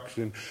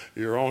construction,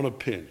 your own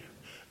opinion.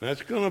 And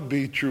that's going to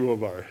be true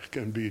of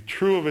can be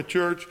true of a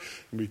church,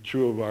 can be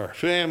true of our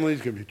families,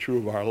 can be true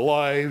of our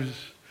lives.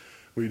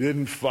 We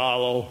didn't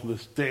follow the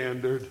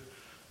standard.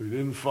 We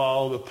didn't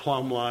follow the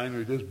plumb line.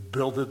 We just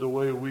built it the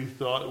way we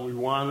thought we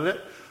wanted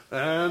it.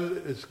 And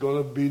it's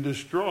going to be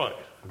destroyed.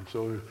 And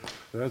so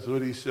that's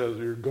what he says.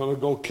 You're going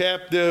to go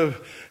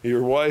captive.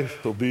 Your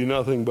wife will be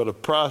nothing but a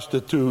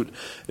prostitute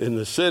in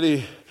the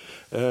city.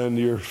 And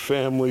your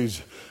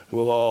families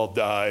will all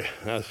die.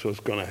 That's what's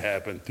going to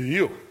happen to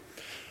you.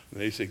 And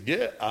they said,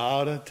 get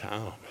out of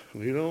town.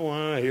 We don't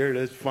want to hear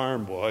this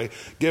farm boy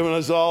giving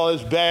us all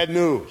this bad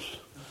news.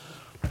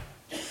 I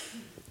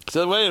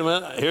said, wait a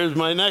minute. Here's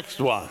my next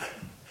one.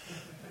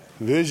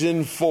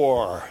 Vision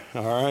 4.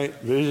 All right,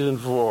 Vision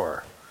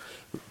 4.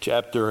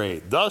 Chapter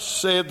 8.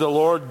 Thus hath the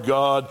Lord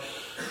God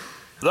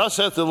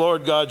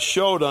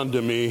showed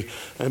unto me,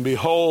 and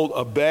behold,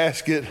 a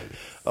basket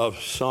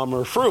of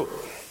summer fruit.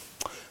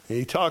 And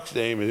he talks to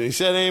Amos. He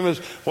said, Amos,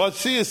 what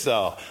seest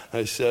thou?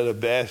 I said, a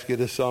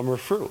basket of summer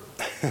fruit.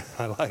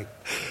 I like,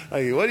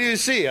 what do you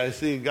see? I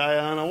see a guy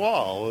on a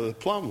wall with a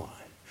plumb line.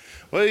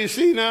 What do you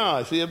see now?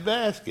 I see a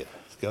basket.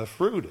 It's got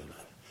fruit in it.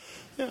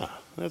 Yeah,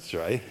 that's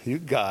right. You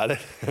got it.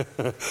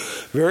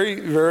 Very,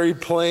 very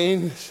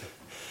plain,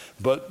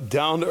 but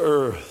down to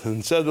earth.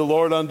 And said the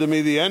Lord unto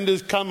me, the end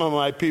is come on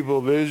my people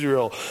of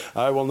Israel.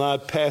 I will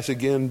not pass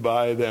again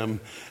by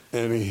them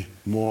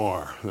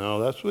anymore. Now,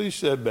 that's what he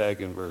said back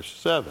in verse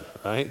 7,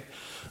 right?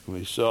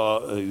 We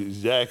saw the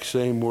exact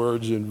same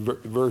words in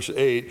verse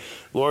 8.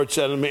 The Lord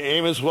said unto me,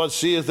 Amos, what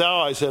seest thou?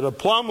 I said, a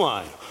plumb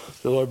line.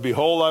 The Lord,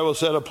 behold, I will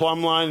set a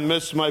plumb line in the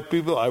midst of my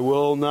people. I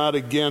will not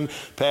again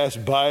pass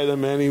by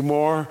them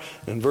anymore.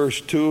 In verse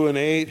 2 and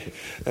 8,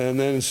 and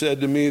then said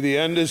to me, the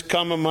end is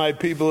come of my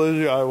people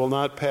Israel. I will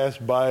not pass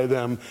by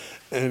them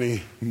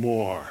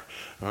anymore.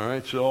 All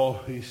right,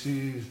 so he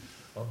sees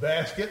a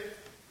basket,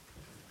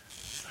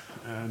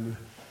 and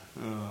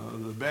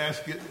the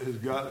basket has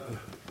got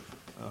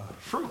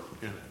fruit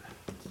in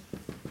it.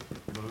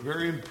 But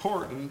very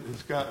important,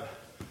 it's got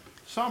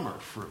summer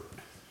fruit.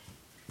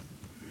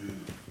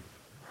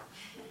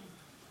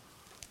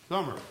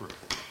 Summer fruit.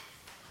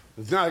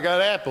 It's not got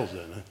apples in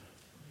it.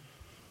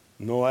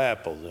 No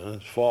apples in it.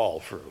 It's fall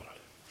fruit.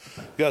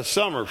 It's got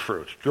summer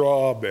fruit.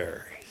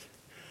 Strawberries.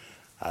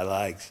 I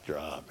like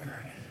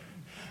strawberries.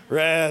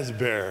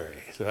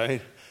 Raspberries,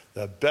 right?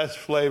 The best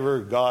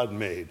flavor God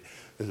made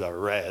is a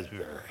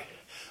raspberry.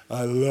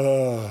 I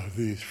love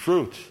these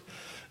fruits.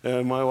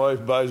 And my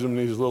wife buys them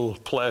these little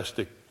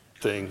plastic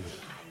things.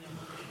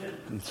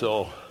 And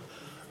so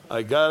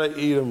I got to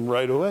eat them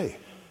right away.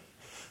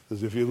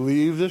 Because if you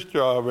leave the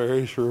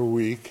strawberries for a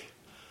week,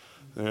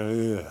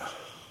 yeah.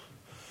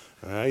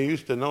 And I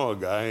used to know a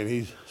guy, and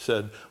he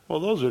said, well,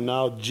 those are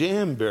now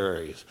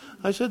jamberries.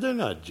 I said, they're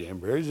not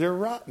jamberries, they're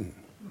rotten.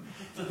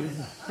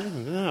 They're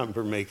not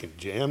for making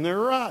jam, they're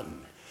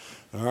rotten.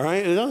 All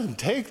right, it doesn't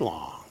take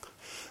long.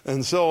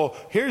 And so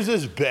here's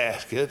this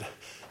basket,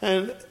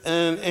 and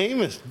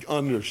Amos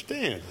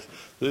understands.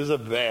 There's a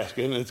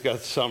basket, and it's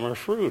got summer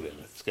fruit in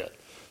it. It's got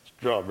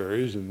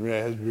strawberries and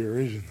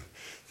raspberries and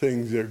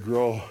things that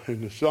grow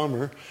in the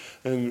summer,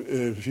 and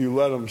if you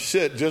let them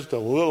sit just a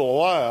little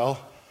while,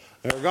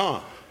 they're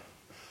gone.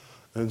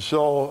 And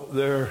so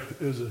there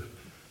is a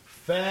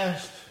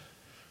fast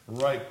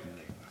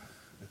ripening.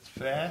 It's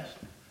fast,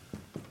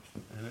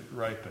 and it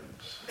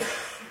ripens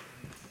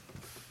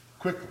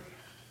quickly.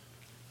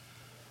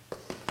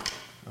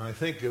 I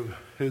think of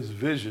his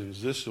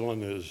visions. This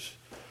one is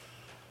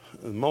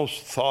the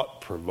most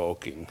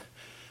thought-provoking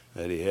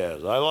that he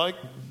has. I like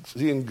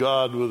seeing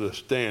God with a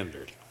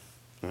standard,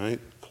 right?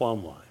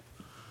 Plumb line.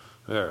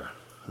 There.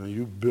 And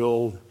you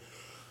build,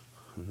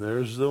 and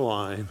there's the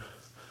line.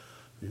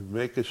 You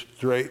make a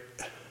straight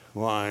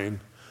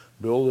line,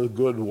 build a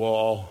good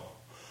wall,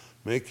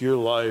 make your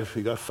life.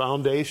 You got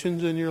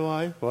foundations in your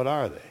life? What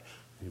are they?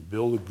 You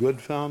build a good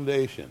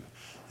foundation,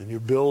 and you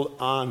build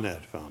on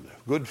that foundation.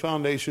 Good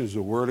foundation is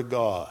the Word of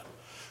God.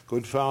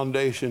 Good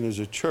foundation is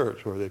a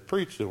church where they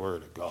preach the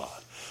Word of God.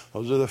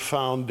 Those are the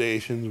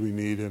foundations we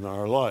need in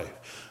our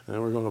life.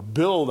 And we're going to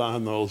build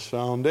on those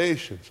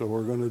foundations. So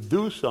we're going to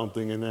do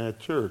something in that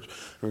church.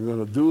 We're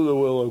going to do the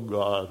will of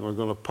God. We're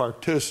going to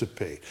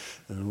participate.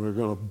 And we're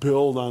going to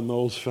build on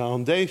those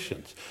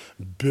foundations.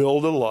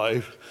 Build a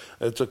life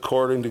that's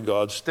according to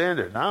God's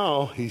standard.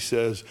 Now, he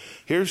says,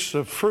 here's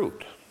some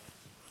fruit.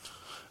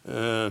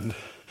 And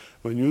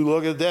when you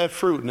look at that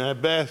fruit in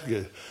that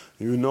basket,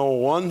 you know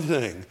one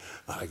thing.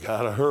 I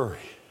got to hurry.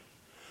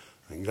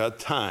 I got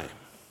time.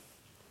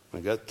 I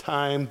got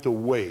time to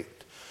wait.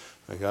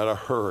 I got to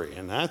hurry.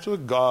 And that's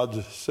what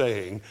God's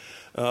saying.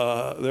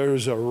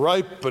 There's a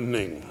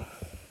ripening.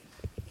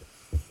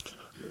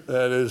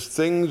 That is,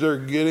 things are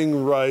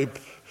getting ripe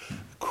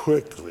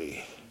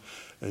quickly.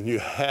 And you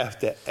have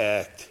to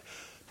act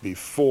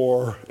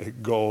before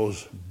it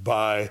goes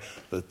by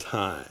the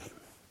time.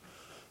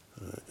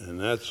 And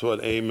that's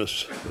what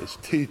Amos is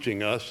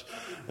teaching us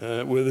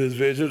with his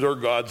visions, or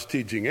God's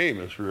teaching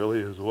Amos, really,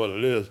 is what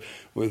it is,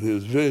 with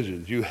his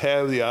visions. You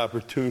have the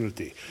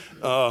opportunity.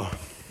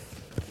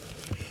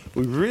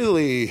 We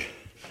really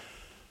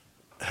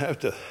have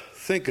to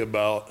think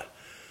about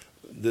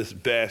this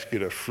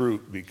basket of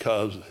fruit,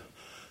 because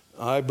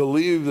I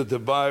believe that the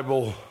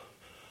Bible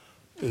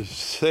is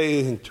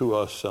saying to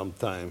us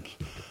sometimes,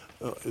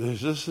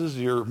 this is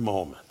your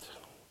moment.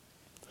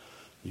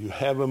 You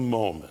have a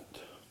moment.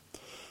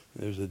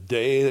 There's a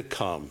day that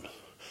comes,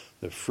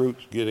 the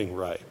fruit's getting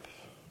ripe,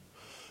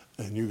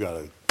 and you got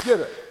to get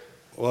it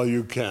while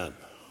you can.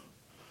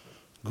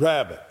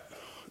 Grab it.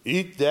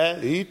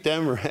 Eat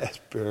them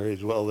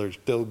raspberries while they're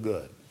still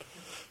good,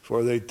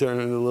 before they turn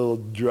a little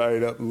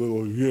dried up,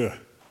 And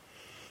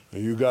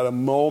you got a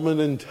moment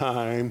in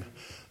time.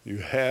 You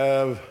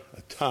have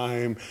a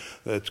time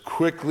that's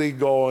quickly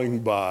going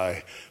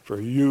by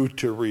for you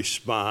to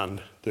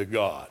respond to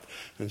God.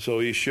 And so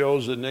he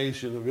shows the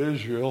nation of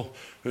Israel,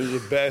 there's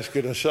a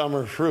basket of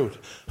summer fruit.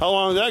 How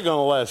long is that going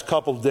to last? A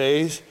couple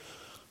days?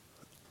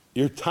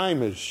 Your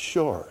time is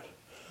short.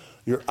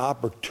 Your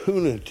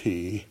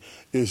opportunity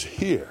is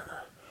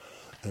here.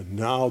 And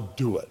now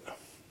do it.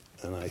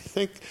 And I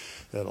think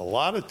that a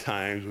lot of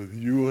times with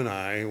you and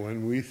I,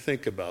 when we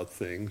think about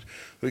things,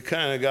 we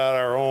kind of got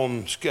our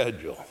own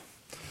schedule.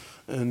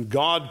 And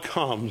God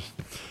comes.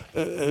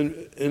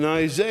 And in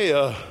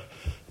Isaiah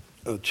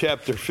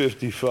chapter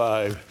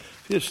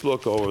 55, just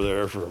look over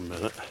there for a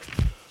minute.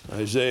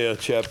 Isaiah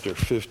chapter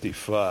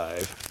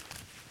 55.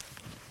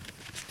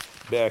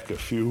 Back a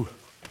few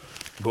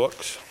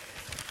books.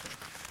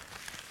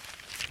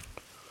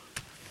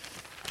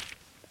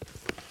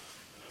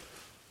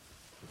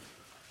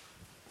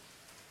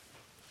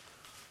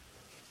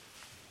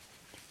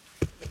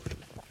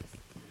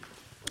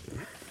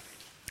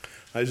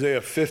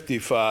 Isaiah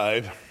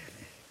 55,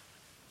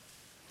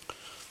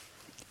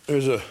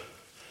 there's a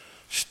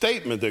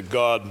statement that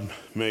God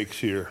makes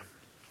here.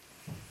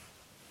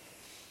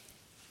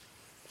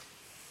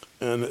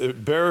 And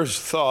it bears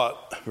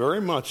thought, very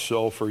much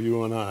so, for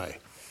you and I.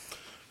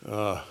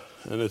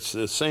 And it's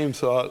the same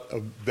thought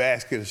of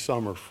basket of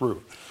summer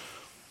fruit.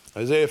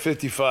 Isaiah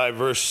 55,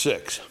 verse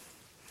 6.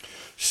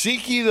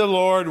 Seek ye the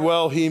Lord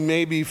while he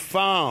may be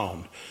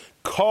found.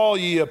 Call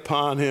ye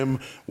upon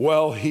him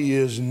while he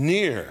is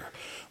near.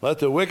 Let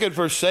the wicked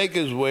forsake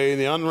his way, and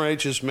the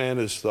unrighteous man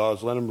his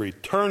thoughts. Let him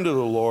return to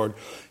the Lord.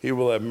 He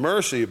will have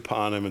mercy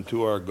upon him and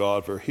to our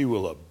God, for he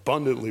will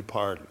abundantly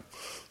pardon.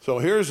 So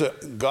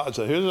God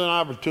said, here's an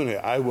opportunity.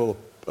 I will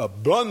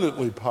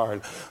abundantly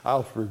pardon.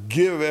 I'll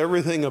forgive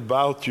everything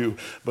about you,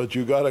 but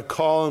you got to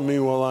call on me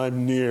while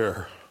I'm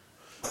near.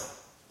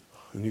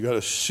 And you got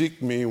to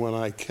seek me when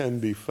I can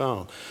be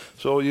found.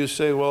 So you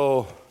say,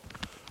 well,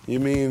 you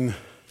mean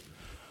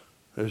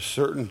there's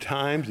certain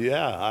times?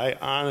 Yeah, I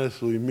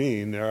honestly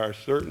mean there are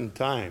certain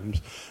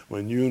times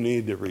when you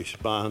need to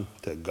respond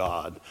to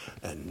God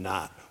and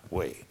not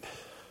wait.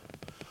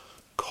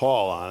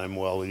 Call on him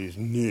while he's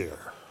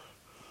near.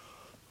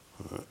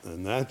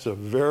 And that's a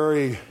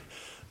very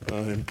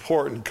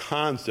important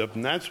concept,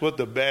 and that's what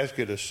the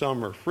basket of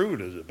summer fruit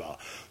is about.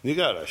 You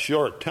got a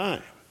short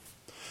time.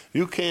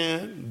 You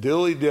can't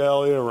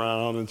dilly-dally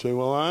around and say,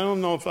 well, I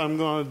don't know if I'm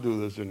going to do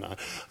this or not.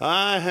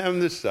 I haven't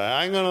decided.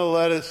 I'm going to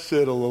let it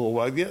sit a little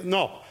while.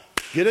 No,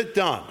 get it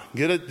done.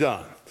 Get it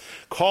done.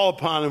 Call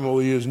upon him while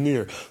he is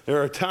near.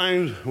 There are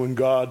times when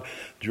God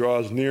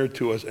draws near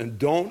to us, and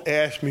don't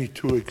ask me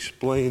to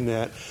explain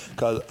that,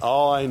 because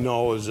all I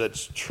know is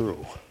that's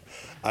true.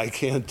 I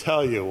can't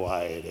tell you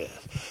why it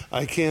is.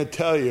 I can't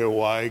tell you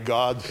why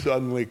God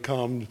suddenly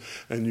comes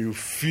and you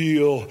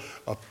feel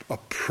a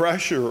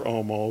pressure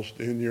almost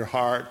in your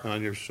heart,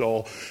 on your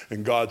soul,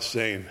 and God's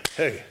saying,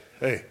 hey,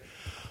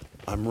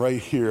 I'm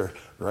right here,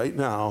 right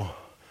now.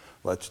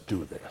 Let's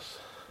do this.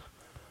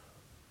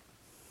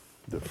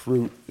 The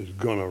fruit is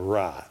going to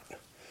rot.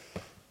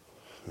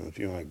 And if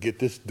you want to get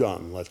this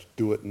done, let's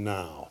do it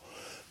now.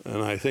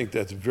 And I think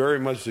that's very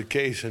much the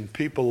case. And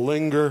people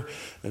linger,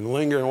 and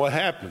what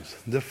happens?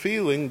 The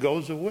feeling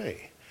goes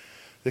away.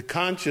 The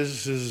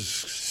conscience is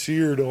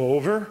seared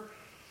over,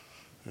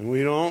 and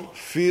we don't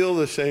feel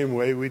the same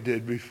way we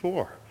did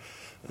before.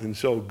 And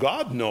so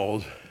God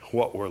knows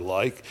what we're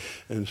like,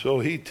 and so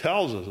he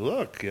tells us,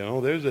 look,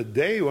 there's a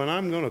day when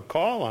I'm going to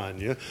call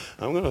on you.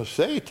 I'm going to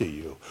say to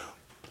you,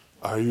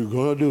 are you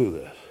going to do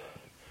this?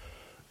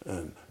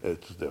 And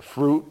it's the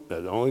fruit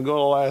that's only going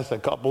to last a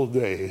couple of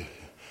days,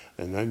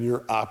 and then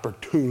your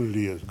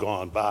opportunity has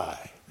gone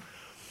by.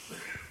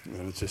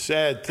 And it's a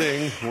sad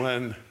thing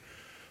when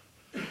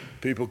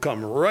people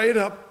come right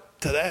up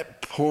to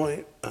that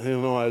point.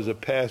 As a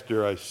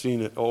pastor, I've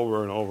seen it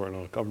over and over and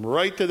over. Come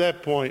right to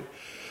that point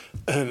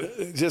and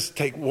just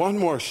take one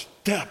more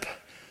step.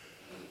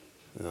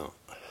 No.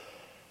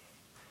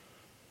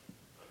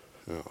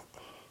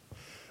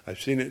 I've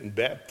seen it in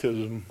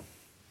baptism.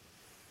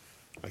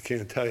 I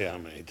can't tell you how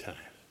many times.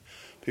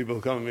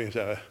 People come to me and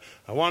say,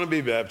 I want to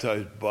be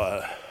baptized,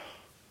 but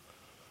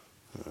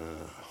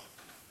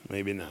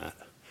maybe not.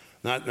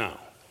 Not now.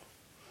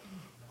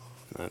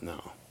 Not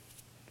now.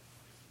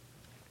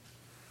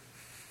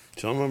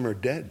 Some of them are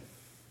dead.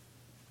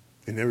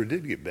 They never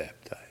did get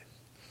baptized.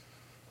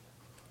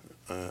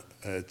 And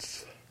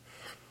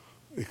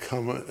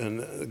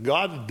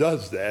God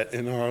does that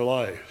in our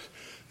lives.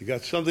 He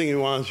got something he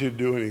wants you to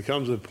do, and he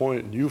comes to a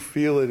point, and you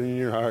feel it in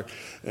your heart,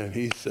 and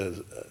he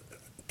says,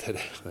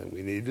 today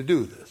we need to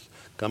do this.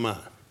 Come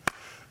on.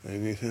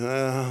 And you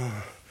say,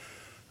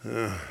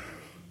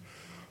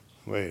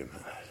 wait a minute.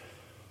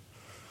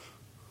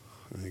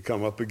 And you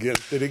come up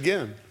against it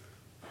again.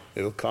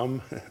 It'll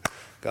come.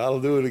 God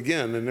will do it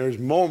again. And there's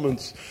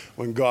moments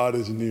when God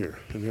is near.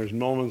 And there's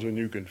moments when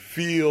you can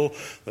feel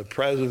the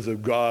presence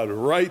of God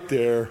right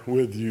there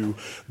with you.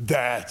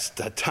 That's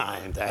the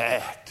time to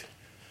act.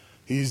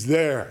 He's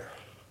there.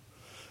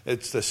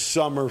 It's the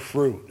summer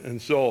fruit.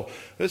 And so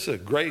this is a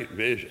great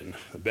vision,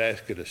 a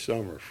basket of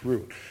summer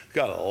fruit. It's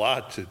got a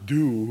lot to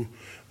do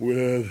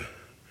with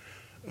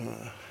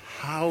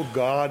how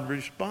God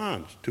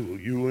responds to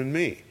you and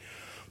me.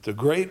 It's a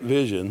great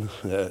vision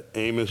that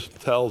Amos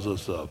tells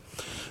us of.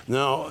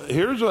 Now,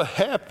 here's what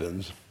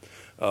happens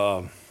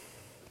when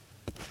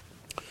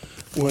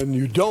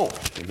you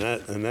don't.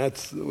 And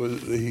that's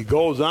he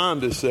goes on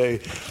to say,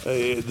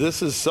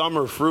 this is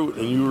summer fruit,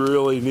 and you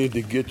really need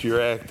to get your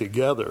act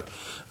together.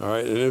 All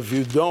right, and if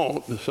you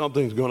don't,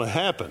 something's going to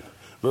happen.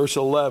 Verse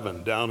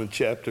 11, down in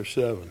chapter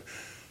 7,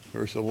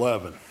 verse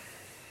 11.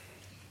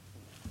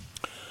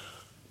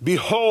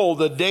 Behold,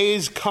 the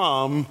days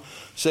come,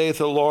 saith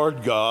the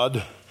Lord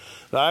God,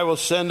 that I will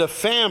send a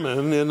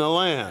famine in the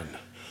land,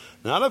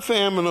 not a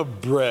famine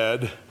of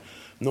bread,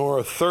 nor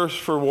a thirst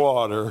for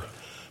water,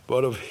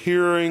 but of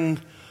hearing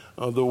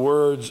of the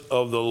words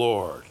of the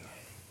Lord.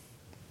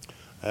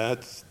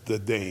 That's the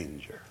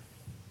danger.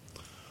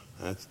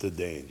 That's the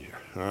danger,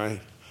 all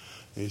right?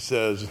 He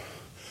says,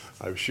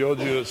 I've showed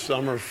you the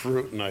summer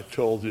fruit, and I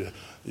told you,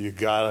 you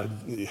gotta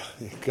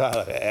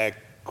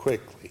act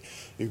quickly.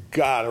 You've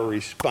got to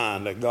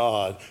respond to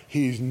God.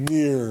 He's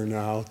near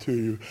now to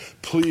you.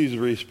 Please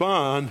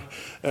respond.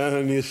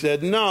 And he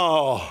said,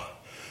 no.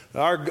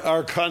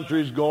 Our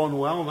country's going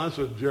well, and that's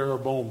what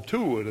Jeroboam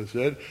 2 would have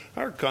said.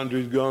 Our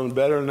country's going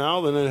better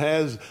now than it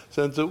has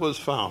since it was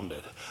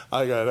founded.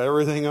 I got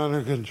everything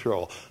under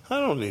control.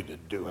 I don't need to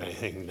do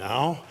anything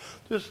now.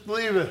 Just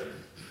leave it.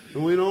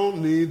 And we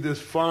don't need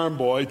this farm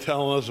boy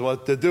telling us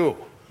what to do.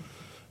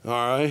 All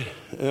right?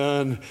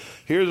 And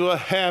here's what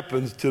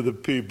happens to the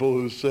people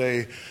who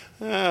say,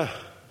 I'm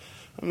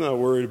not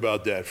worried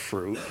about that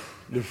fruit.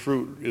 The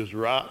fruit is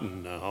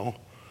rotten now.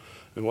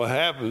 And what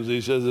happens,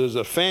 he says, there's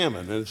a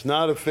famine. And it's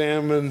not a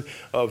famine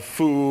of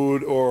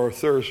food or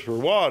thirst for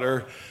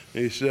water.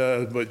 He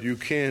says, but you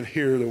can't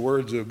hear the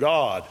words of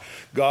God.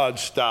 God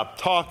stopped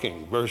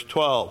talking. Verse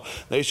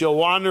 12. They shall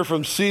wander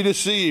from sea to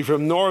sea,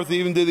 from north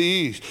even to the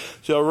east.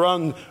 Shall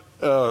run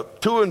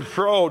to and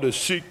fro to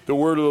seek the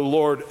word of the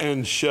Lord,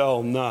 and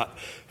shall not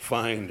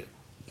find it.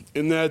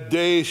 In that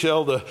day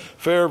shall the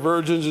fair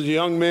virgins and the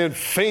young men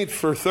faint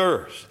for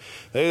thirst.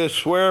 They that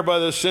swear by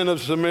the sin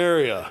of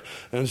Samaria,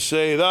 and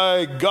say,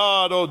 Thy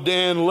God, O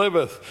Dan,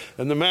 liveth,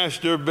 and the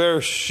master of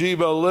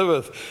Beersheba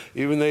liveth.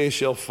 Even they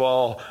shall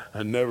fall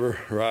and never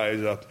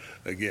rise up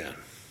again.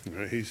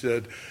 He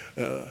said,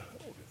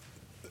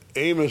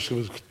 Amos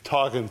was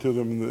talking to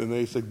them, and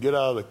they said, get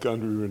out of the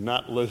country, we're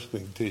not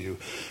listening to you.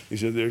 He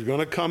said, there's going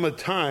to come a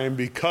time,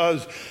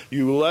 because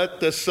you let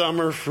the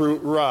summer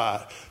fruit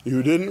rot,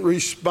 you didn't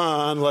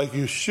respond like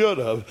you should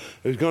have,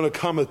 there's going to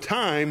come a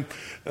time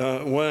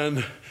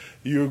when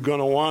you're going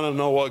to want to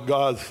know what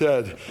God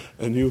said,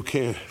 and you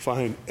can't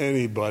find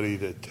anybody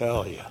to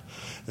tell you.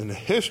 And the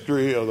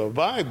history of the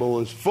Bible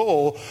is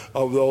full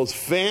of those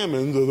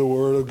famines of the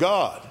Word of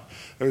God.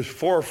 There's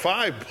 4 or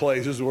 5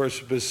 places where it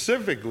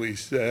specifically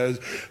says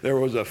there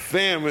was a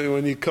famine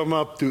when you come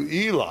up to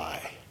Eli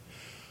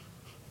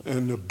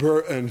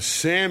and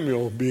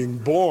Samuel being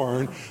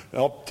born.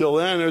 Up till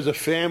then, there's a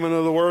famine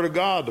of the Word of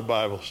God, the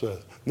Bible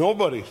says.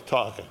 Nobody's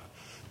talking.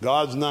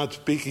 God's not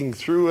speaking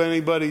through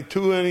anybody,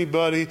 to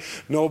anybody.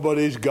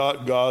 Nobody's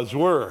got God's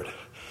Word.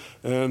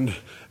 And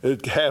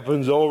it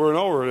happens over and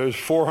over. There's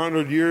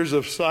 400 years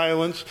of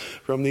silence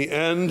from the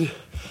end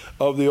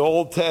of the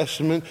Old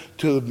Testament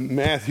to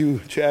Matthew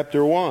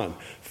chapter 1.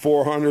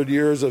 400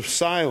 years of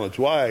silence.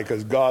 Why?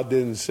 Because God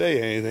didn't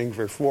say anything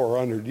for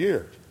 400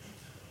 years.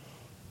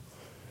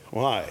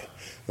 Why?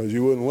 Because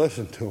you wouldn't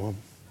listen to him.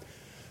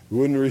 You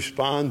wouldn't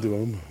respond to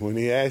him when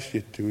he asked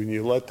you to, and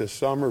you let the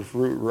summer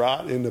fruit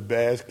rot in the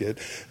basket,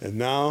 and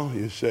now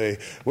you say,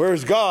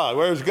 "Where's God?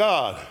 Where's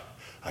God?"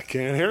 I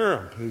can't hear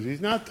him because he's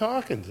not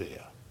talking to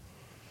you.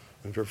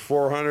 And for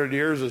 400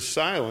 years of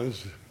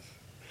silence,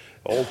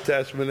 Old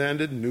Testament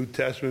ended, New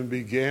Testament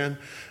began,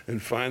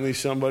 and finally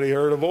somebody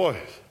heard a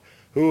voice.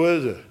 Who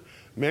is it?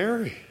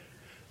 Mary.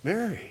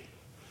 Mary.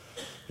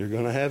 You're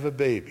going to have a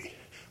baby.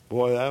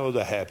 Boy, that was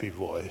a happy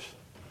voice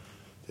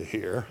to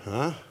hear,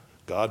 huh?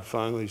 God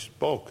finally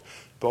spoke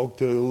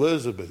to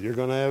Elizabeth. You're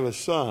going to have a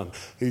son.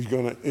 He's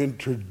going to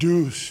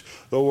introduce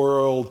the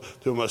world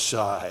to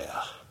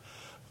Messiah.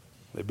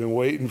 They've been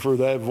waiting for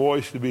that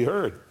voice to be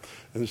heard.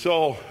 And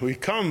so we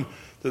come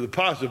to the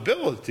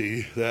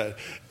possibility that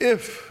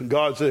if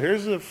God said,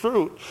 here's the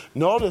fruit,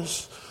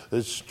 notice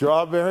it's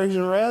strawberries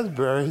and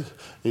raspberries.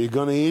 Are you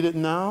going to eat it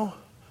now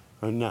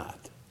or not?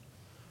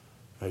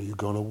 Are you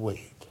going to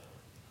wait?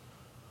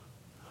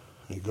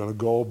 Are you going to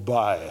go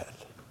buy it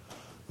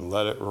and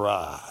let it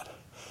rot?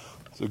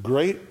 It's a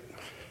great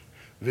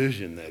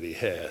vision that he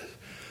has.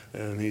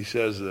 And he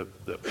says that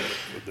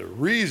the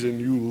reason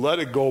you let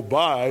it go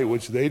by,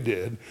 which they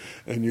did,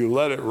 and you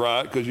let it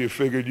rot because you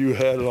figured you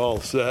had it all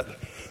set,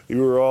 you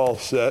were all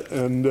set,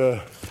 and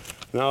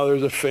now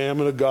there's a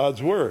famine of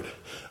God's Word.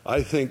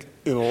 I think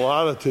in a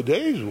lot of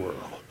today's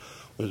world,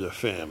 there's a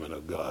famine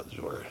of God's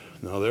Word.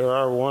 Now, there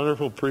are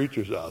wonderful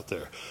preachers out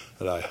there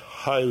that I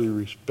highly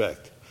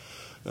respect,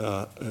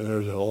 and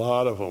there's a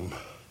lot of them.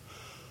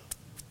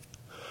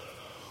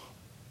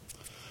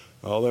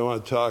 All they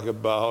want to talk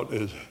about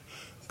is,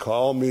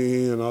 call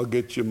me and I'll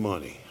get you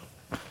money.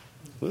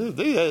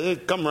 They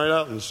come right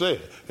out and say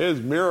it.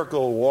 Here's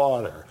miracle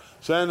water.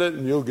 Send it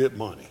and you'll get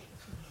money.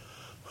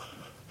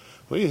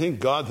 What do you think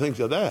God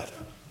thinks of that?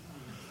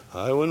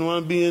 I wouldn't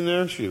want to be in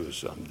their shoes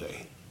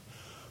someday.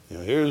 You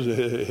know,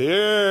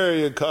 here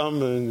you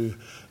come,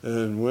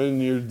 and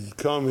when you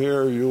come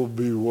here, you'll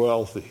be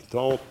wealthy.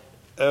 Don't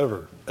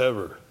ever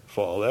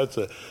fall. That's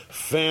a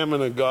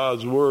famine of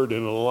God's Word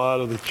in a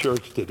lot of the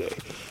church today.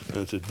 And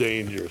it's a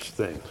dangerous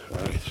thing.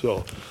 Right?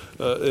 So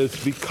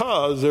it's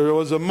because there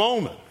was a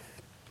moment.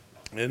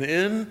 And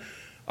in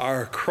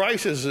our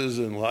crises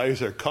in life,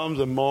 there comes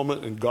a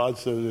moment, and God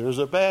says, there's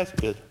a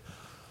basket.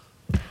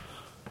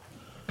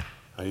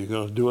 Are you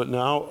going to do it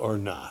now or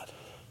not?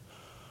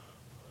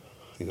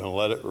 You're going to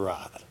let it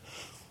rot.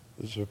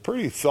 It's a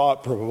pretty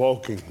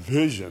thought-provoking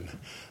vision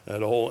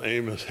that old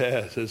Amos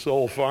has. This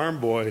old farm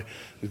boy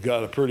has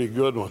got a pretty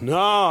good one.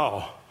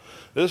 No,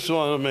 this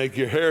one will make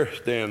your hair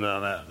stand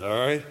on end, all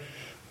right?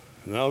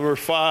 Number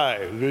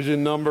 5,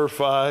 vision number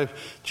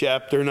 5,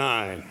 chapter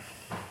 9.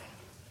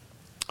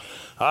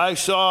 I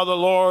saw the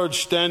Lord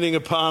standing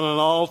upon an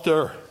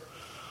altar.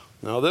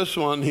 Now this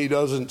one, he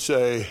doesn't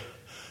say,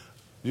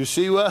 you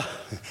see what?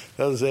 He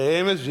doesn't say,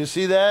 Amos, you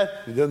see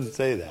that? He doesn't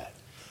say that.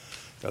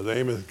 Because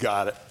Amos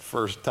got it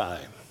first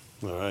time,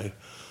 all right?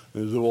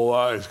 His little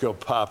eyes go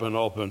popping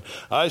open.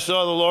 I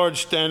saw the Lord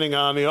standing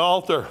on the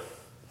altar.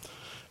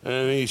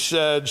 And he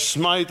said,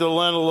 smite the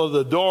lintel of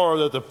the door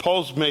that the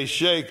posts may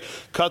shake.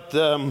 Cut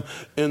them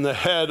in the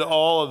head,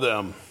 all of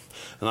them.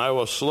 And I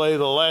will slay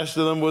the last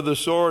of them with the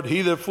sword.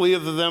 He that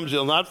fleeth of them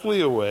shall not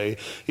flee away.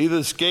 He that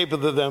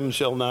escapeth of them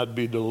shall not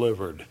be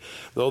delivered.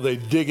 Though they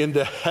dig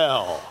into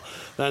hell,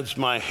 thence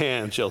my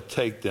hand shall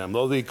take them.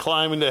 Though they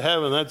climb into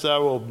heaven, thence I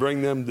will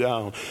bring them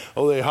down.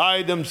 Though they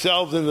hide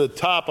themselves in the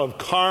top of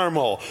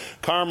Carmel.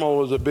 Carmel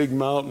was a big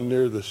mountain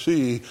near the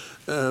sea,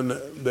 and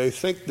they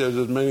think there's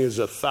as many as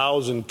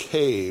 1,000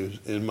 caves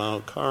in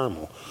Mount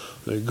Carmel.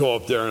 They go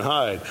up there and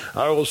hide.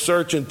 I will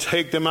search and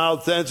take them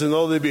out thence, and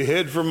though they be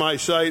hid from my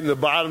sight in the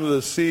bottom of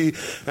the sea,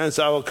 thence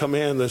I will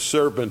command the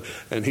serpent,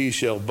 and he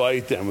shall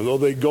bite them. And though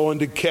they go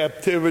into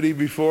captivity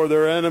before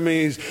their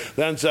enemies,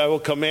 thence I will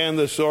command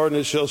the sword,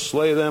 and it shall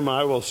slay them.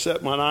 I will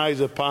set mine eyes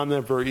upon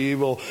them for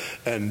evil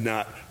and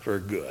not for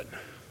good.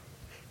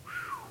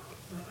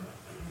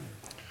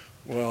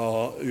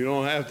 Well, you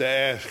don't have to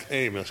ask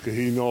Amos, because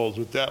he knows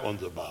what that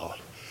one's about.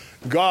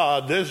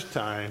 God, this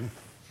time,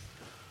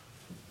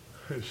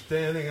 is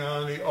standing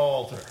on the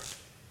altar.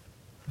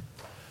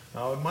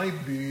 Now, it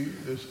might be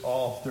this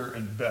altar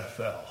in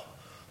Bethel.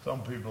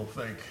 Some people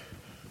think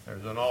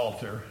there's an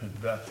altar in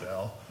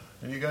Bethel.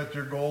 And you got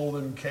your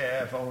golden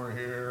calf over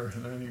here,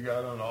 and then you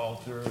got an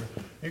altar.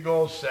 You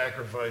go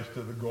sacrifice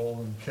to the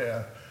golden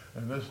calf.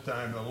 And this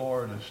time the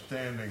Lord is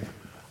standing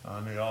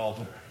on the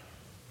altar.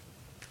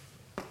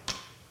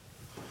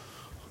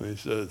 He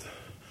said,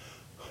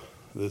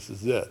 this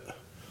is it.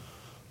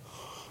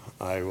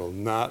 I will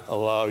not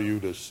allow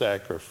you to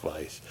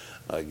sacrifice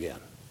again.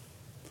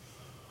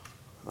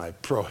 I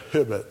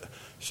prohibit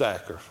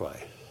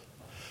sacrifice.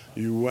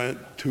 You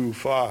went too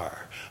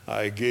far.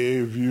 I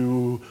gave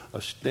you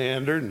a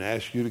standard and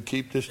asked you to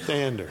keep the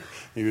standard.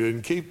 You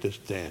didn't keep the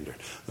standard.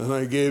 Then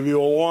I gave you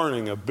a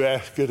warning, a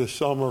basket of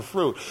summer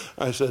fruit.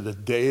 I said, the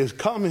day is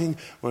coming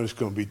when it's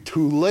going to be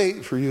too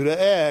late for you to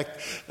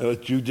act,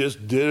 but you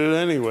just did it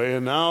anyway.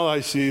 And now I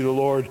see the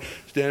Lord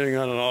standing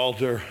on an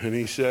altar, and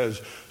he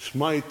says,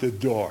 smite the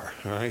door.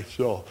 All right,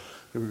 so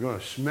we're going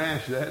to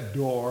smash that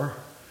door,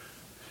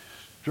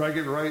 strike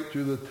it right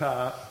through the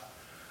top,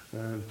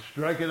 and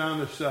strike it on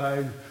the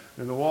side,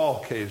 and the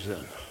wall caves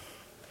in.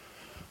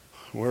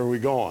 Where are we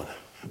going?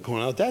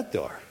 Going out that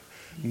door.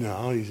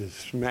 No, he says,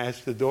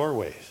 smash the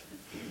doorways.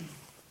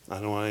 I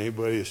don't want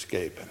anybody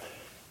escaping.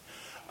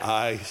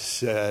 I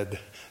said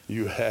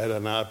you had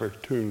an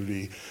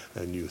opportunity,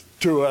 and you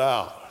threw it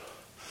out.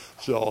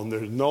 So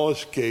there's no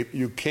escape.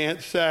 You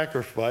can't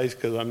sacrifice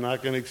because I'm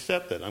not going to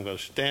accept it. I'm going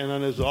to stand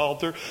on his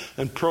altar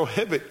and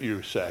prohibit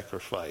you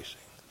sacrificing.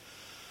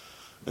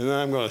 And then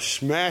I'm going to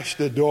smash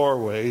the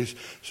doorways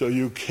so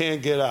you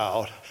can't get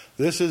out.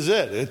 This is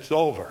it. It's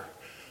over.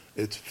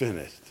 It's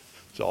finished.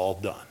 It's all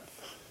done.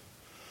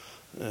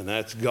 And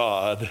that's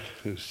God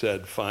who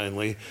said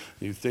finally,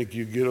 you think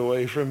you get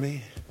away from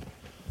me?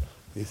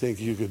 You think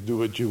you could do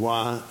what you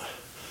want?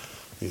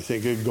 You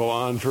think it could go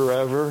on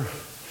forever?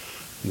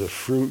 The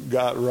fruit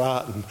got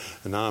rotten,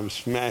 and I'm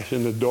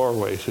smashing the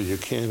doorway so you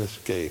can't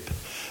escape.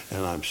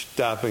 And I'm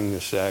stopping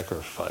the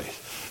sacrifice.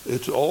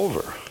 It's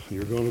over.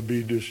 You're going to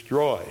be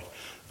destroyed.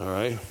 All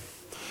right?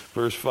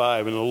 Verse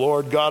 5, and the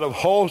Lord God of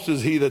hosts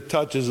is he that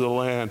touches the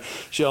land,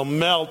 shall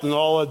melt, and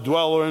all that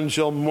dwell therein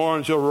shall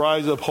mourn, shall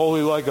rise up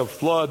wholly like a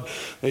flood.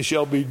 They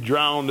shall be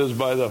drowned as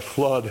by the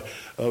flood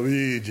of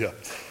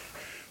Egypt.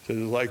 So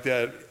it's like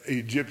that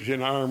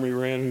Egyptian army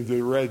ran into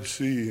the Red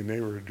Sea and they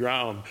were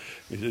drowned.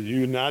 He said,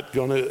 you're not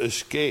going to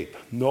escape.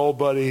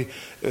 Nobody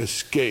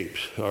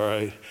escapes, all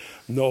right?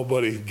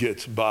 Nobody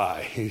gets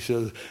by. He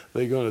says,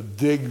 they're going to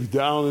dig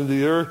down into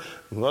the earth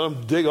and let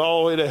them dig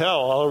all the way to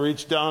hell. I'll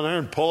reach down there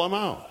and pull them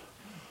out.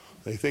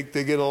 They think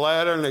they get a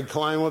ladder and they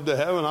climb up to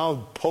heaven.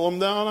 I'll pull them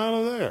down out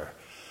of there.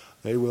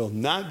 They will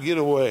not get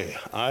away.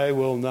 I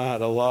will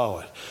not allow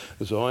it.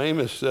 And so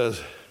Amos says,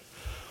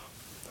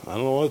 I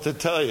don't know what to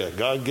tell you.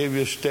 God gave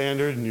you a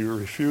standard and you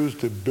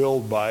refused to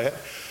build by it.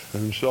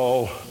 And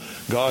so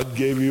God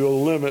gave you a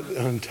limit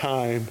on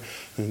time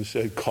and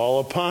said,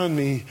 call upon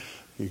me.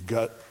 You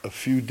got a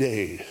few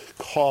days.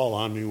 Call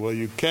on me while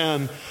you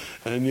can.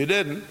 And you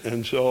didn't.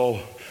 And so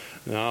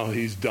now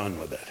he's done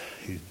with it.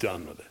 He's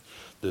done with it.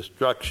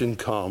 Destruction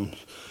comes.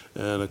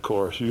 And of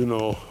course, you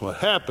know what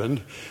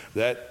happened.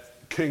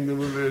 That kingdom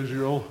of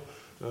Israel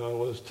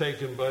was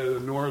taken by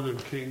the northern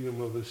kingdom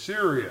of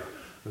Assyria.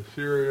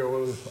 Assyria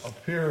was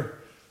up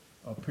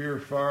here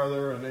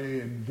farther, and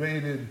they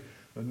invaded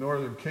the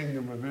northern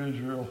kingdom of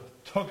Israel,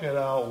 took it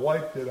out,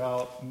 wiped it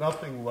out,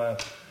 nothing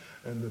left.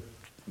 And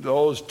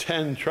those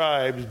 10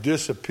 tribes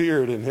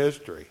disappeared in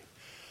history.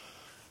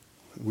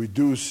 We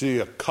do see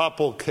a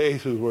couple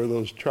cases where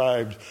those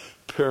tribes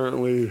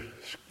apparently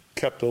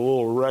kept a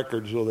little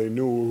record so they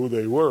knew who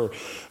they were.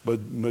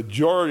 But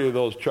majority of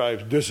those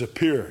tribes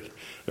disappeared.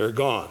 They're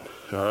gone,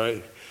 all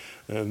right?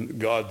 And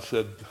God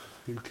said,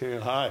 you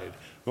can't hide.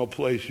 No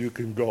place you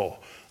can go.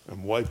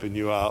 I'm wiping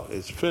you out.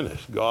 It's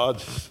finished.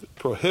 God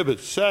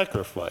prohibits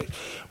sacrifice.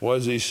 What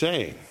is he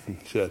saying? He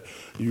said,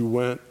 you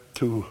went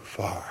too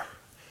far.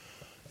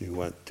 You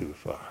went too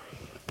far.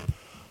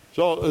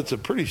 So it's a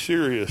pretty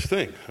serious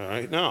thing, all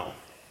right? Now,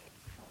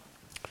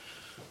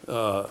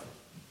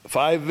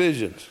 5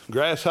 visions.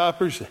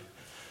 Grasshoppers,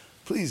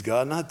 please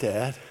God, not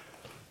that.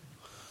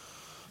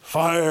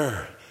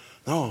 Fire,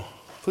 no,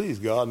 please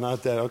God,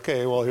 not that.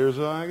 Okay, well, here's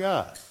what I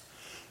got.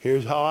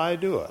 Here's how I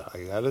do it.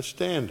 I got a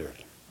standard.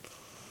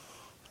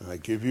 And I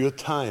give you a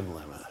time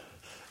limit.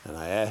 And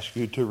I ask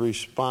you to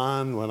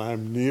respond when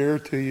I'm near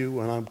to you,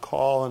 when I'm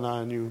calling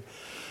on you.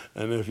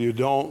 And if you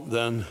don't,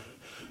 then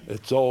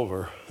it's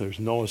over. There's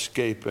no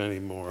escape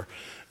anymore.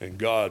 And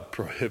God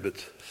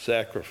prohibits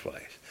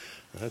sacrifice.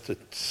 That's a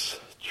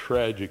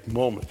tragic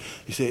moment.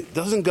 You say,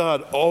 doesn't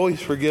God always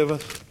forgive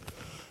us?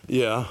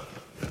 Yeah,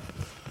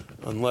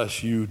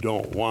 unless you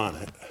don't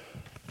want it.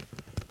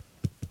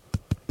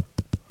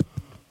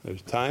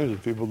 There's times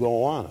that people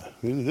don't want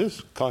it.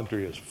 This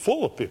country is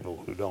full of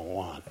people who don't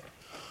want it.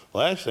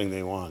 Last thing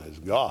they want is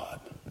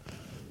God.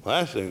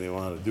 Last thing they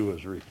want to do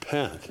is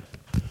repent.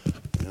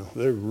 You know,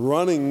 they're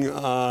running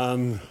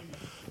on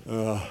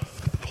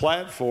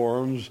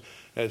platforms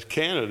as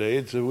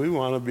candidates that we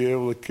want to be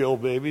able to kill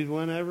babies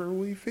whenever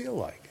we feel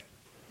like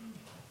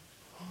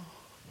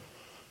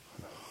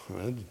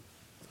it.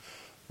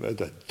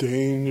 That's a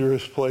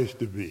dangerous place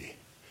to be.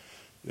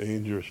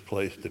 Dangerous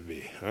place to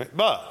be. All right?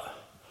 But,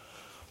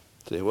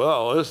 say,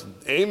 well, this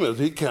Amos,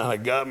 he kind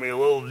of got me a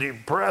little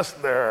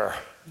depressed there.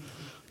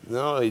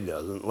 No, he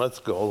doesn't. Let's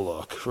go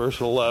look.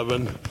 Verse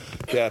 11,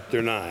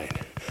 chapter 9.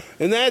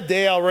 In that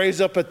day I'll raise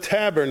up a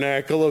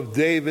tabernacle of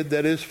David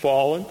that is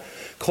fallen,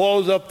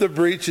 close up the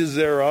breaches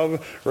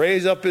thereof,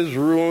 raise up his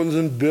ruins,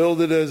 and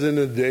build it as in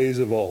the days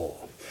of old.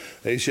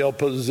 They shall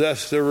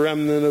possess the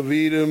remnant of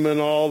Edom and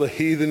all the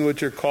heathen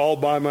which are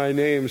called by my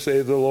name,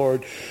 saith the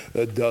Lord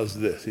that does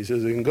this. He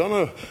says, I'm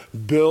going to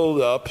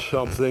build up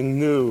something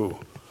new.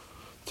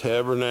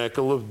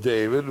 Tabernacle of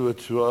David,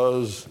 which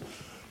was,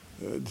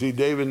 see,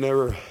 David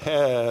never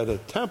had a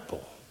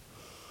temple.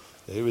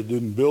 David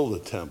didn't build a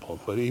temple,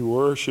 but he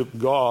worshiped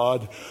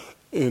God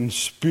in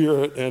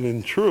spirit and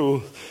in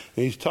truth.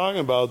 And he's talking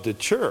about the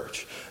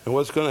church. And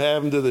what's going to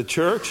happen to the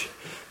church?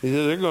 He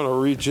said they're going to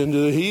reach into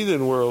the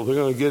heathen world. They're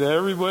going to get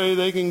everybody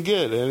they can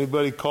get.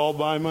 Anybody called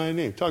by my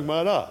name. Talking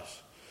about us.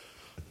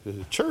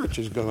 The church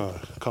is going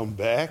to come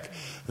back.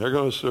 They're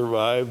going to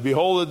survive.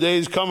 Behold, the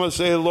days come,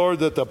 say the Lord,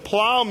 that the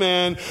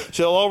plowman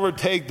shall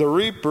overtake the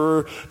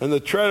reaper, and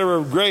the treader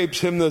of grapes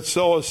him that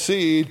soweth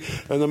seed,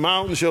 and the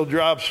mountain shall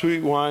drop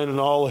sweet wine, and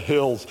all the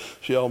hills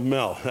shall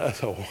melt.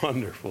 That's a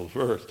wonderful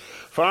verse.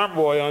 Farm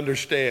boy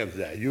understands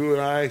that. You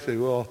and I say,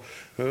 well,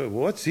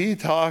 what's he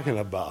talking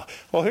about?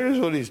 Well, here's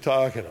what he's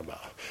talking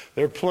about.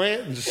 They're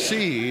planting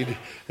seed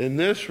in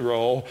this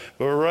row,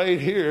 but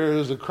right here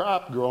is a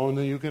crop growing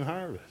that you can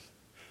harvest.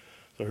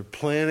 They're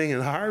planting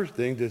and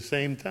harvesting at the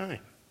same time.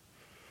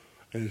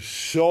 And it's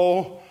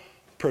so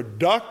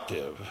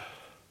productive.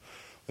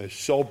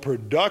 It's so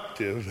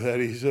productive that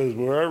he says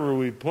wherever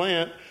we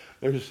plant,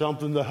 there's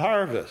something to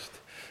harvest.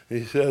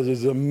 He says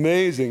it's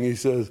amazing. He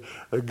says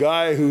a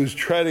guy who's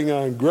treading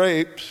on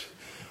grapes,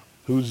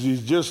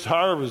 he's just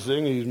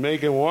harvesting, he's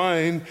making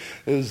wine,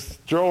 is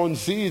throwing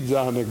seeds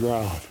on the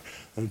ground.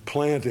 And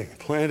planting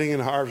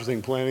and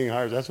harvesting, planting and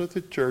harvesting. That's what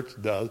the church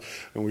does.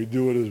 And we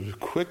do it as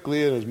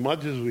quickly and as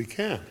much as we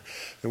can.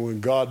 And when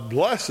God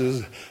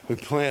blesses, we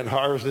plant and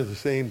harvest at the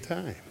same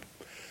time.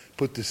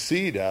 Put the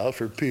seed out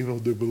for people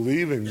to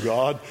believe in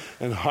God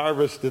and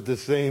harvest at the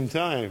same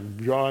time,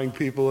 drawing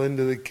people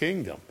into the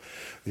kingdom.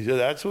 He said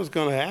that's what's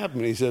going to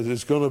happen. He says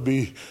it's going to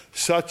be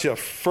such a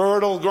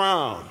fertile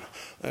ground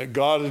that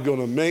God is going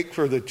to make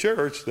for the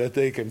church that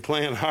they can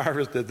plant and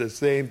harvest at the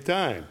same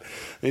time.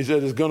 He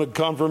said it's going to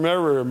come from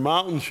everywhere.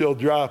 Mountains shall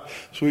drop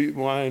sweet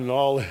wine, and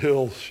all the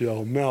hills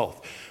shall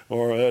melt.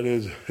 Or that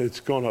is, it's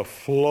going to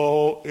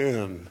flow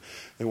in.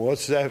 And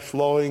what's that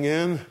flowing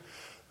in?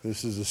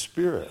 This is the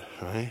Spirit,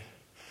 right?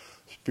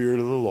 Spirit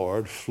of the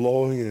Lord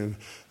flowing in.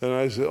 And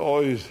I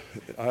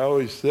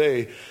always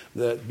say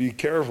that be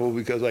careful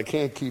because I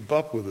can't keep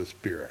up with the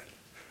Spirit.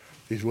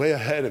 He's way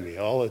ahead of me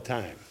all the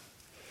time.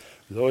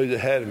 He's always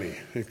ahead of me.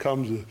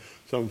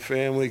 Some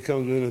family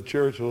comes into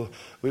church. Well,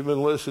 we've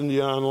been listening to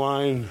you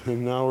online,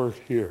 and now we're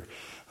here.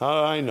 How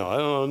do I know? I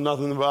don't know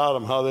nothing about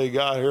them, how they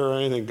got here or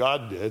anything.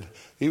 God did.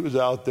 He was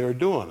out there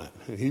doing it,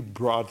 and he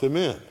brought them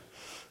in.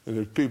 And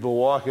there's people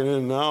walking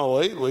in now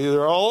lately.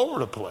 They're all over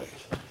the place.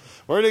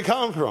 Where did they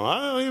come from? I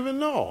don't even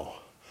know.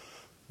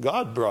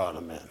 God brought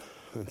them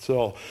in. And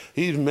so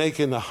he's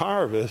making the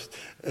harvest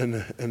and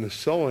the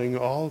sowing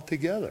all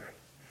together.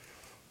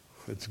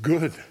 It's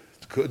good.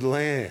 It's good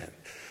land.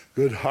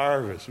 Good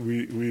harvest.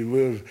 We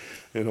live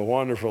in a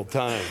wonderful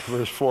time.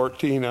 Verse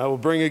 14, I will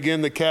bring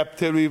again the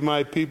captivity of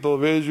my people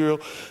of Israel.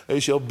 They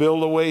shall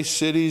build away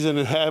cities and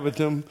inhabit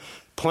them,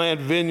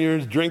 plant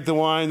vineyards, drink the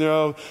wine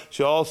thereof,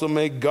 shall also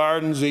make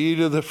gardens, eat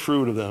of the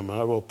fruit of them.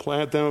 I will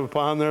plant them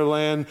upon their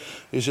land.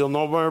 They shall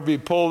no more be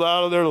pulled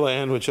out of their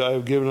land, which I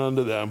have given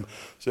unto them,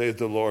 saith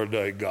the Lord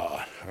thy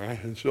God. All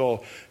right? And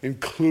so,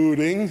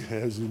 including,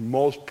 as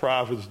most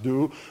prophets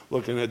do,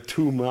 looking at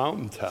two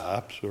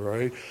mountaintops, all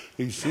right?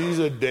 He sees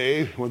a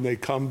day when they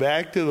come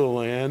back to the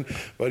land,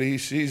 but he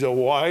sees a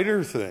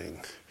wider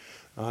thing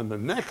on the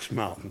next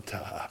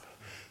mountaintop.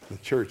 The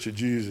Church of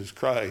Jesus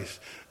Christ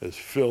is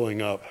filling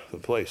up the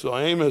place. So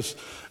Amos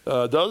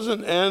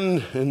doesn't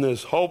end in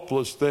this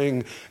hopeless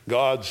thing,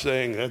 God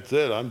saying, that's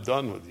it, I'm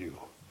done with you.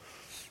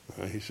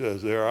 He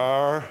says, there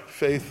are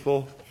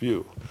faithful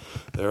few.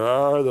 There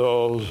are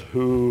those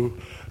who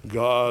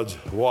God's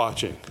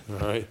watching,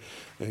 all right?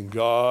 And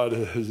God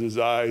has his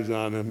eyes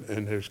on them,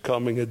 and there's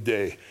coming a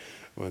day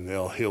when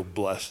he'll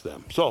bless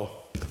them. So,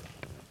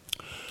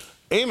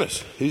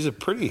 Amos, he's a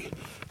pretty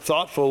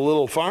thoughtful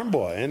little farm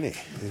boy, isn't he?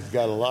 He's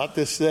got a lot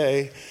to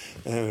say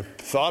and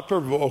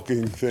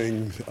thought-provoking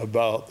things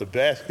about the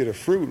basket of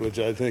fruit, which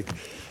I think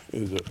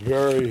is a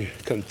very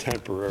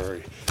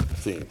contemporary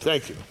theme.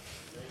 Thank you.